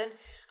imagine?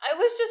 I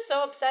was just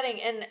so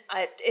upsetting, and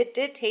it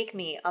did take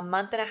me a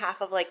month and a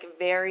half of like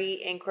very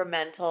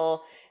incremental,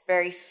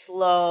 very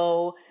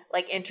slow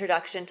like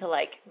introduction to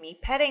like me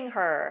petting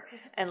her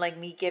and like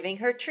me giving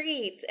her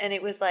treats, and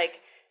it was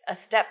like a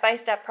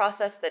step-by-step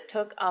process that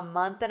took a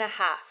month and a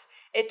half.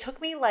 It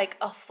took me like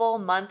a full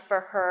month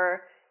for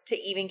her to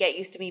even get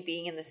used to me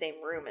being in the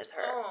same room as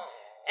her. Aww.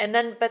 And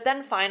then, but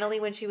then finally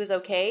when she was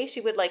okay,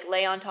 she would like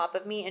lay on top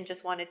of me and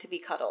just wanted to be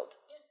cuddled.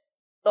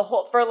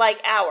 For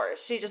like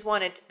hours. She just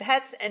wanted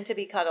pets and to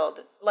be cuddled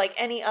like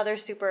any other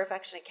super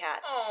affectionate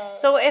cat. Aww.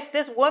 So if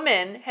this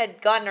woman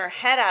had gotten her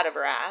head out of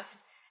her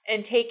ass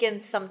and taken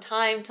some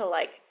time to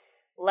like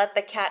let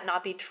the cat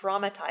not be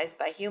traumatized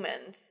by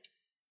humans,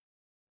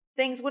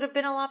 things would have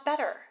been a lot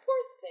better.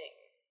 Poor thing.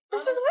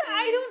 This is what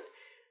I don't...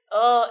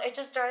 Oh, it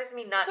just drives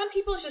me nuts. Some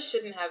people just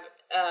shouldn't have,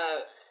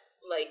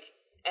 like,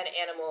 an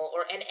animal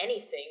or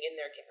anything in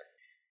their care.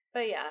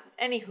 But yeah,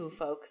 anywho,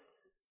 folks.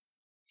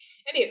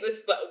 Anyway,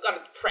 this got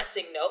a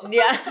depressing note. Let's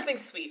talk about something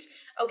sweet.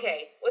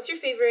 Okay, what's your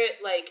favorite,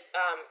 like,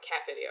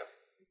 cat video?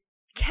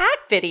 Cat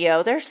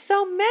video? There's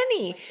so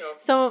many.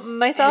 So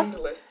myself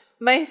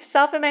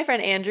and my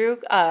friend Andrew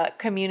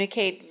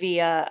communicate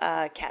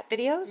via cat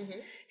videos. Mm-hmm.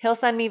 He'll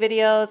send me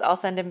videos, I'll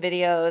send him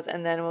videos,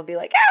 and then we'll be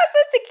like, oh,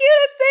 this is the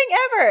cutest thing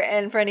ever.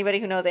 And for anybody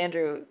who knows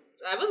Andrew...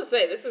 I was going to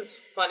say, this is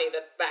funny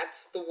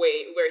that's the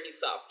way where he's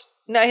soft.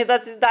 No,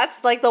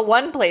 that's like the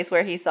one place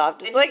where he's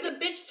soft. It's and like, he's a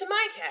bitch to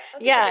my cat.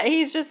 Yeah,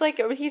 he's just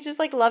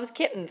like loves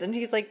kittens. And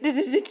he's like, this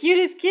is the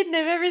cutest kitten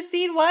I've ever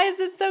seen. Why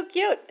is it so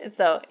cute? And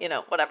so,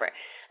 whatever.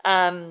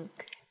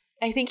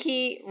 I think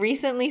I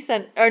recently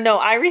sent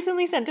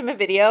him a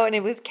video and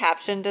it was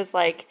captioned as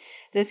like,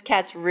 this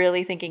cat's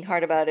really thinking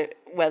hard about it,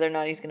 whether or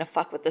not he's going to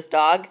fuck with this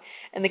dog.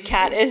 And the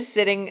cat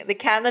the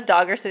cat and the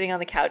dog are sitting on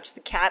the couch. The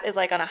cat is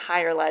like on a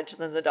higher ledge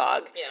than the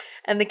dog. Yeah.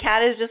 And the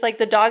cat is just like,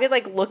 the dog is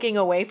like looking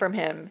away from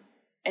him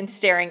and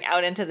staring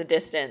out into the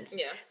distance.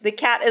 Yeah. The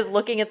cat is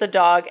looking at the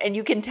dog and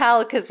you can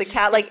tell because the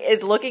cat like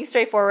is looking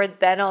straight forward,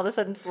 then all of a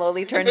sudden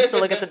slowly turns to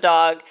look at the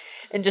dog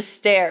and just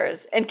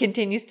stares and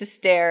continues to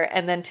stare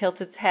and then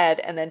tilts its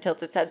head and then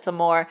tilts its head some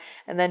more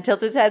and then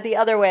tilts its head the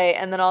other way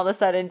and then all of a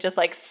sudden just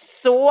like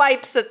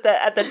swipes at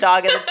the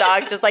dog and the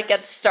dog just like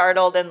gets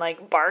startled and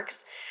like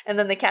barks and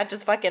then the cat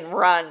just fucking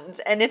runs.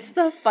 And it's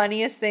the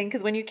funniest thing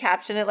because when you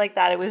caption it like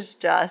that, it was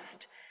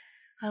just...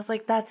 I was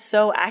like, that's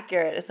so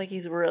accurate. It's like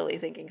he's really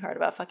thinking hard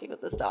about fucking with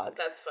this dog.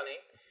 That's funny.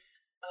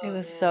 Oh, it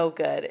was so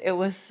good. It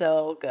was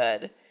so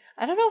good.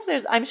 I don't know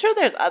if I'm sure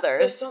there's others.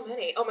 There's so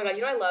many. Oh my God,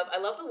 I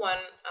love the one,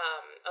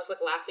 I was like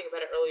laughing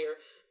about it earlier,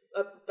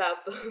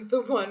 about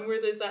the one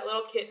where there's that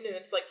little kitten and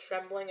it's like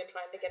trembling and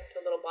trying to get into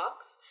a little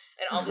box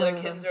and all the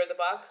other kittens are in the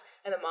box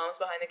and the mom's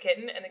behind the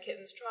kitten and the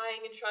kitten's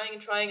trying and trying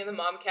and trying and the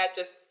mom cat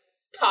just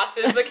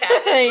tosses the cat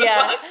into the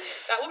Yeah.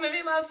 box. That one made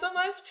me laugh so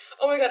much.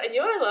 Oh my god! And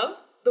you know what I love?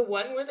 The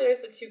one where there's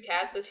the two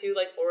cats, the two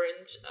like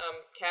orange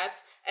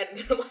cats, and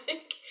they're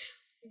like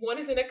one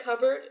is in a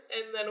cupboard,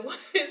 and then one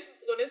is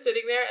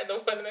sitting there, and the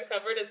one in the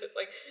cupboard is just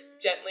like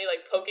gently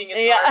like poking its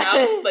arm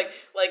out,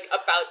 like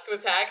about to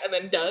attack, and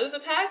then does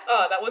attack.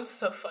 Oh, that one's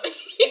so funny.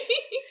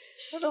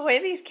 Well, the way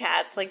these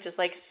cats like just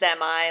like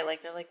semi,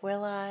 like they're like,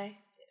 will I?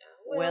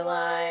 Yeah, will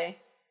I?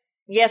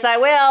 Yes, I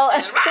will.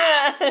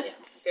 Yeah, very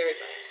funny.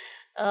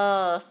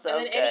 Oh, so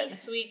and then good. any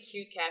sweet,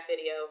 cute cat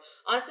video.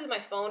 Honestly, my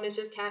phone is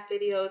just cat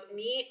videos.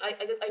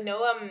 I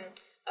know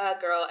a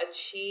girl, and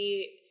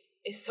she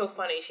is so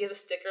funny. She has a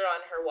sticker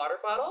on her water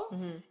bottle,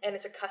 and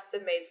it's a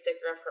custom-made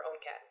sticker of her own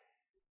cat.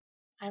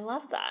 I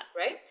love that.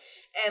 Right?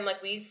 And,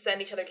 like, we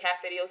send each other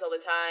cat videos all the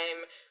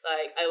time.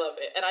 Like, I love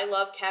it. And I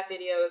love cat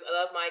videos. I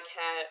love my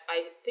cat.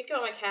 I think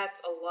about my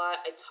cats a lot.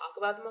 I talk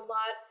about them a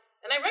lot.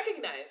 And I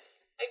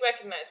recognize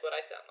what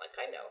I sound like.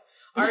 I know.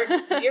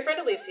 Our dear friend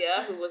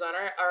Alicia, who was on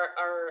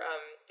our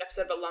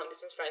episode about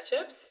long-distance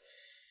friendships,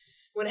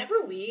 whenever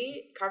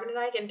Carmen and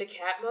I get into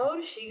cat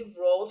mode, she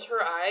rolls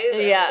her eyes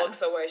and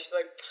looks away. She's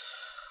like,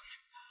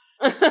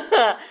 oh my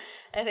God.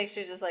 I think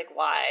she's just like,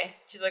 why?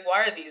 She's like,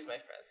 why are these my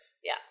friends?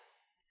 Yeah.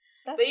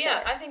 But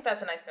yeah, I think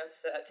that's a nice note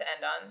to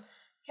end on.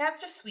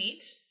 Cats are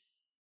sweet.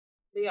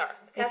 They are.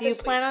 If you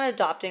plan on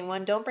adopting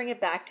one, don't bring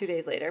it back 2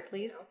 days later,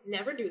 please. No,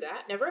 never do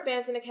that. Never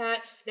abandon a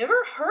cat. Never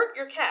hurt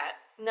your cat.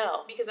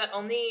 No. Because that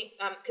only,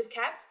 because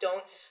cats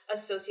don't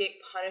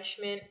associate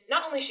punishment.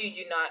 Not only should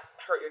you not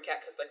hurt your cat,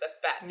 because, like, that's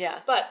bad. Yeah.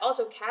 But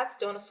also, cats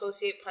don't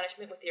associate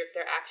punishment with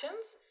their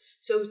actions.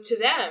 So to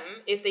them,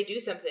 if they do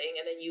something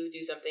and then you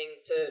do something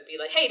to be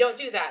like, hey, don't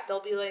do that,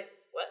 they'll be like,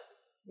 what?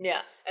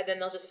 Yeah. And then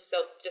they'll just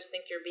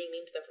think you're being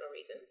mean to them for no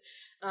reason.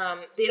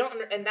 They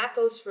don't, and that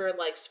goes for,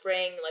 like,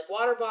 spraying, like,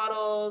 water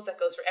bottles. That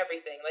goes for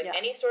everything. Like,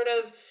 any sort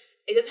of,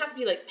 it doesn't have to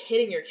be, like,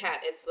 hitting your cat.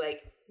 It's,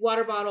 like,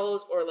 water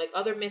bottles or, like,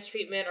 other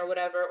mistreatment or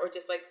whatever, or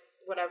just, like,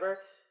 whatever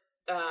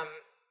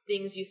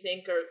things you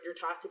think or you're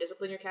taught to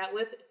discipline your cat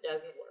with, it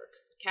doesn't work.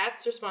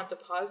 Cats respond to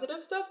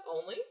positive stuff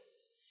only.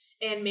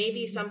 And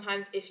maybe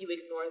sometimes if you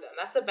ignore them.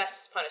 That's the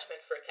best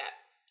punishment for a cat,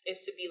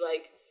 is to be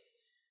like,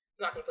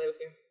 I'm not going to play with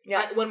you.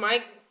 Yeah. When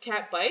my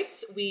cat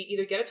bites, we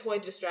either get a toy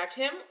to distract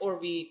him or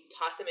we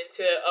toss him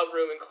into a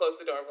room and close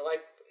the door. We're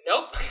like,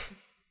 nope,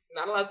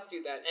 not allowed to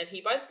do that. And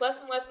he bites less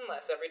and less and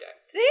less every day.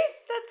 See?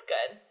 That's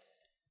good.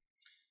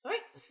 All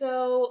right.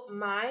 So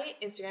my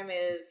Instagram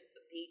is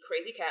the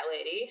Crazy Cat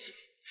Lady.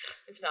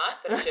 It's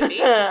not, but it should be.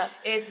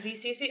 It's the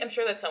CC. I'm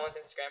sure that's someone's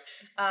Instagram.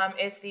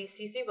 It's the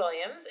CC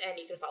Williams, and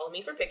you can follow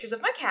me for pictures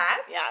of my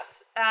cats.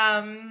 Yes.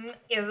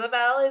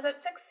 Isabel is a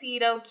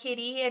tuxedo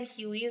kitty, and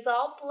Huey is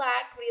all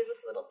black, but he has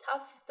this little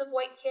tuft of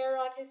white hair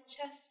on his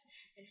chest.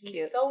 And he's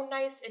cute. So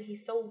nice, and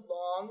he's so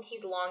long.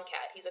 He's a long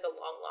cat. He's like a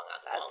long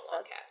cat.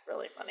 That's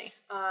really funny.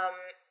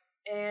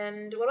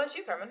 And what about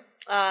you, Carmen?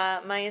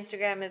 My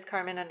Instagram is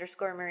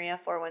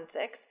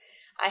Carmen_Maria416.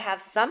 I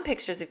have some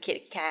pictures of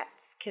kitty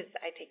cats because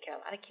I take care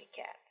of a lot of kitty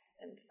cats,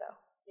 and so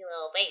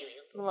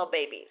little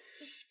babies.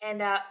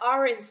 And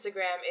our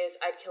Instagram is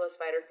I'd Kill a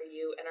Spider for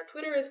You, and our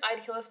Twitter is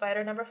I'd Kill a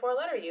Spider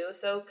 4-letter-U.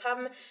 So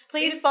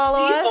please follow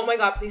us. Oh my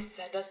God, please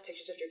send us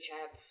pictures of your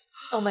cats.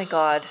 Oh my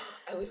God,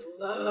 I would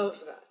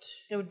love that.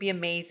 It would be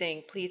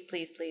amazing. Please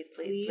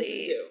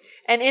do.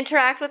 And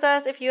interact with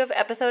us if you have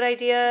episode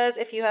ideas,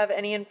 if you have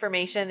any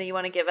information that you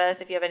want to give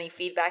us, if you have any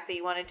feedback that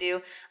you want to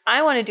do.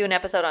 I want to do an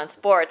episode on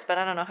sports, but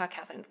I don't know how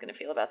Catherine's going to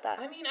feel about that.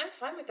 I mean, I'm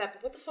fine with that,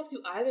 but what the fuck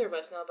do either of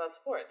us know about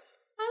sports?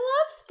 I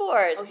love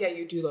sports. Oh yeah,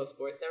 you do love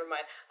sports. Never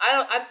mind.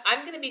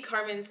 I'm gonna be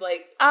Carmen's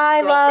like.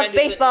 I love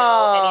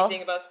baseball. Who doesn't know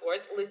anything about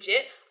sports?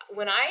 Legit.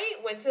 When I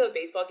went to a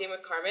baseball game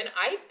with Carmen,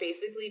 I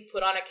basically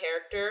put on a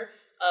character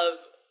of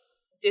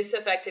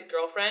disaffected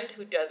girlfriend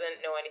who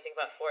doesn't know anything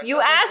about sports.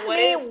 You asked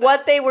me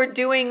what they were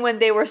doing when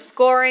they were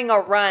scoring a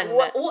run.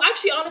 Well,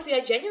 actually, honestly, I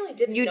genuinely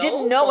didn't. You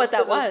didn't know what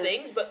that was.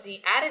 Things, but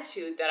the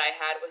attitude that I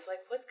had was like,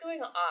 "What's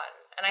going on?"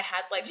 And I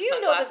had like. Do you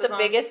know that the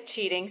biggest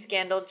cheating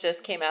scandal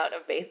just came out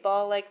of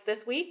baseball like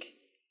this week?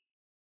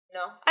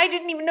 No. I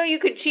didn't even know you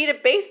could cheat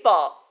at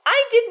baseball.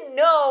 I didn't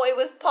know it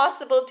was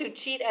possible to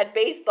cheat at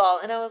baseball,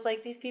 and I was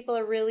like, "These people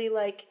are really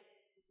like,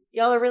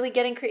 y'all are really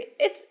getting creative."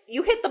 It's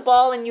you hit the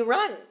ball and you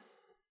run.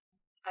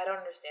 I don't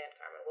understand,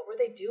 Carmen. What were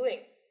they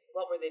doing?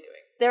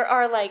 There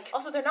are like...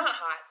 Also, they're not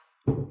hot.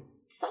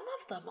 Some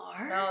of them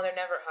are. No, they're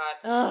never hot.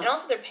 Ugh. And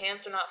also, their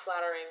pants are not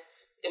flattering.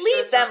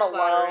 Leave them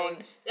alone.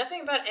 Nothing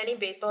about any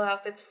baseball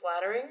outfit's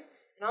flattering.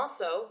 And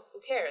also,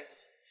 who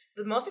cares?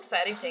 The most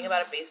exciting thing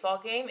about a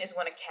baseball game is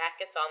when a cat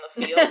gets on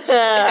the field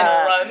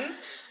and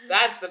runs.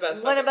 That's the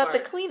best part. What about the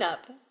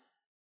cleanup?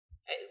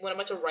 When a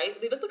bunch of rice...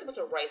 They look like a bunch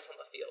of rice on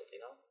the field, you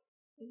know?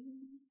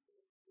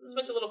 There's a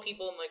bunch of little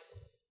people in, like...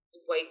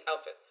 white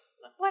outfits.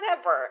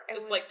 Whatever.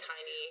 Just like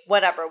tiny.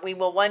 Whatever. We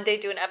will one day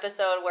do an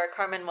episode where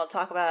Carmen will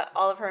talk about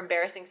all of her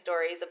embarrassing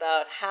stories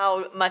about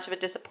how much of a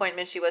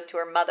disappointment she was to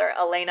her mother,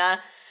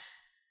 Elena,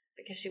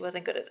 because she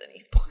wasn't good at any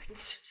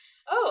sports.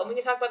 Oh, and we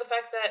can talk about the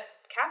fact that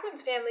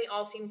Catherine's family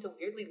all seem to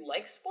weirdly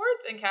like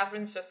sports, and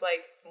Catherine's just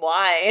like,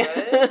 why?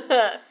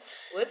 what?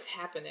 What's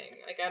happening?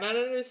 Like, I don't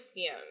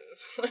understand.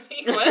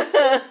 Like, what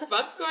the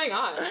fuck's going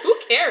on? Who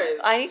cares?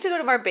 I need to go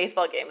to more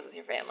baseball games with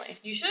your family.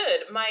 You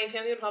should. My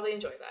family would probably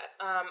enjoy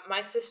that.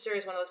 My sister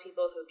is one of those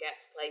people who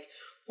gets like,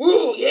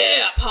 woo,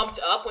 yeah, pumped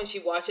up when she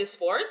watches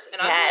sports.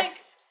 And I'm like,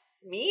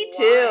 me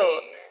too.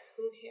 why?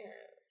 Who cares?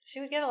 She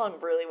would get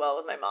along really well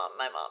with my mom.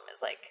 My mom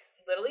is like,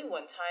 literally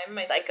one time,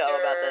 my psycho sister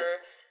about this.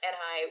 and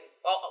I,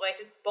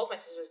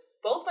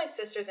 both my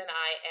sisters and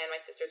I and my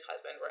sister's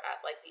husband were at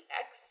like the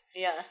X.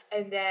 yeah.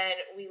 And then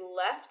we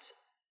left.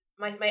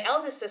 My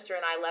eldest sister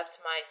and I left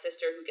my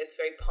sister, who gets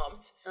very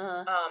pumped,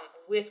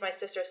 with my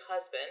sister's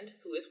husband,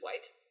 who is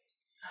white.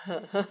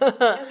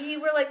 And we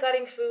were like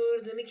getting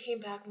food. And then we came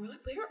back and we were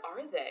like, where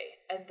are they?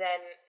 And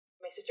then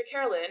my sister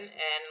Carolyn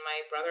and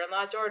my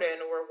brother-in-law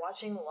Jordan were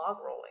watching log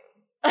rolling.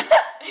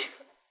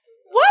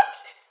 What?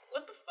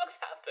 What the fuck's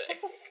happening?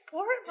 It's a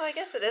sport? Well, I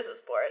guess it is a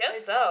sport.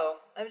 Guess so.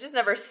 I've just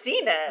never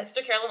seen it.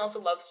 Sister Carolyn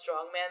also loves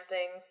strongman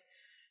things.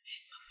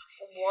 She's so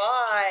fucking weird.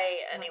 Why?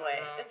 Anyway,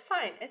 it's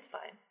fine. It's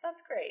fine.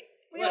 That's great.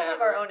 We all have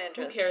our own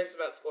interests. Who cares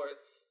about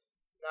sports?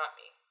 Not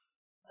me.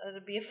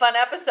 It'd be a fun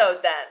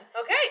episode then.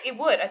 Okay, it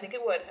would. I think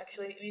it would.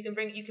 Actually, you can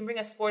bring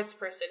a sports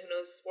person who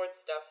knows sports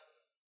stuff.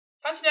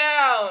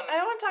 Touchdown! I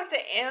don't want to talk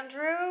to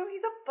Andrew.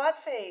 He's a butt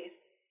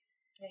face.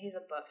 Yeah, he's a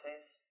butt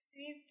face.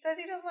 He says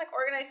he doesn't like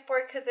organized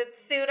sport because it's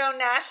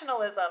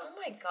pseudo-nationalism. Oh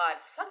my god,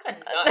 suck a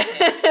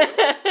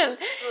nut.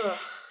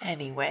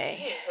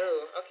 Anyway.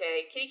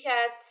 Okay, kitty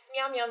cats,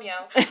 meow meow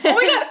meow.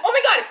 Oh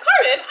my god,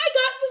 Carmen, I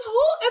got this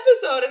whole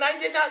episode and I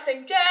did not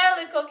sing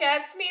Jellicle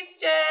Cats meets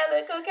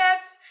Jellicle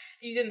Cats.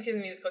 You didn't see the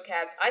musical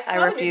Cats. I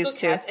saw the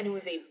musical Cats and it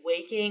was a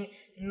waking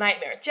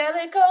nightmare.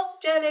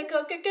 Jellicle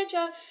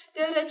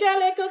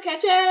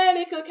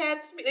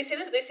Cats. They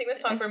sing this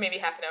song for maybe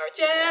half an hour.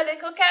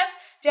 Jellicle Cats,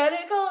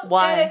 Jellicle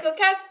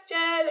Cats,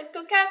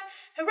 Jellicle Cats,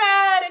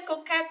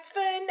 heretical cats,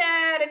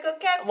 fanatical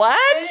cats,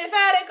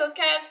 fanatical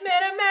cats,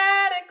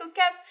 mathematical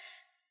cats.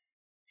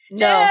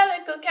 No.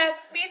 Jellicle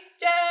Cats meets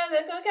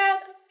Jellicle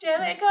Cats,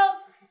 Jellicle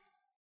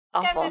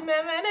Awful. Cats and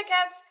Mathematical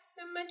Cats,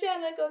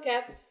 Jellicle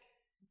Cats.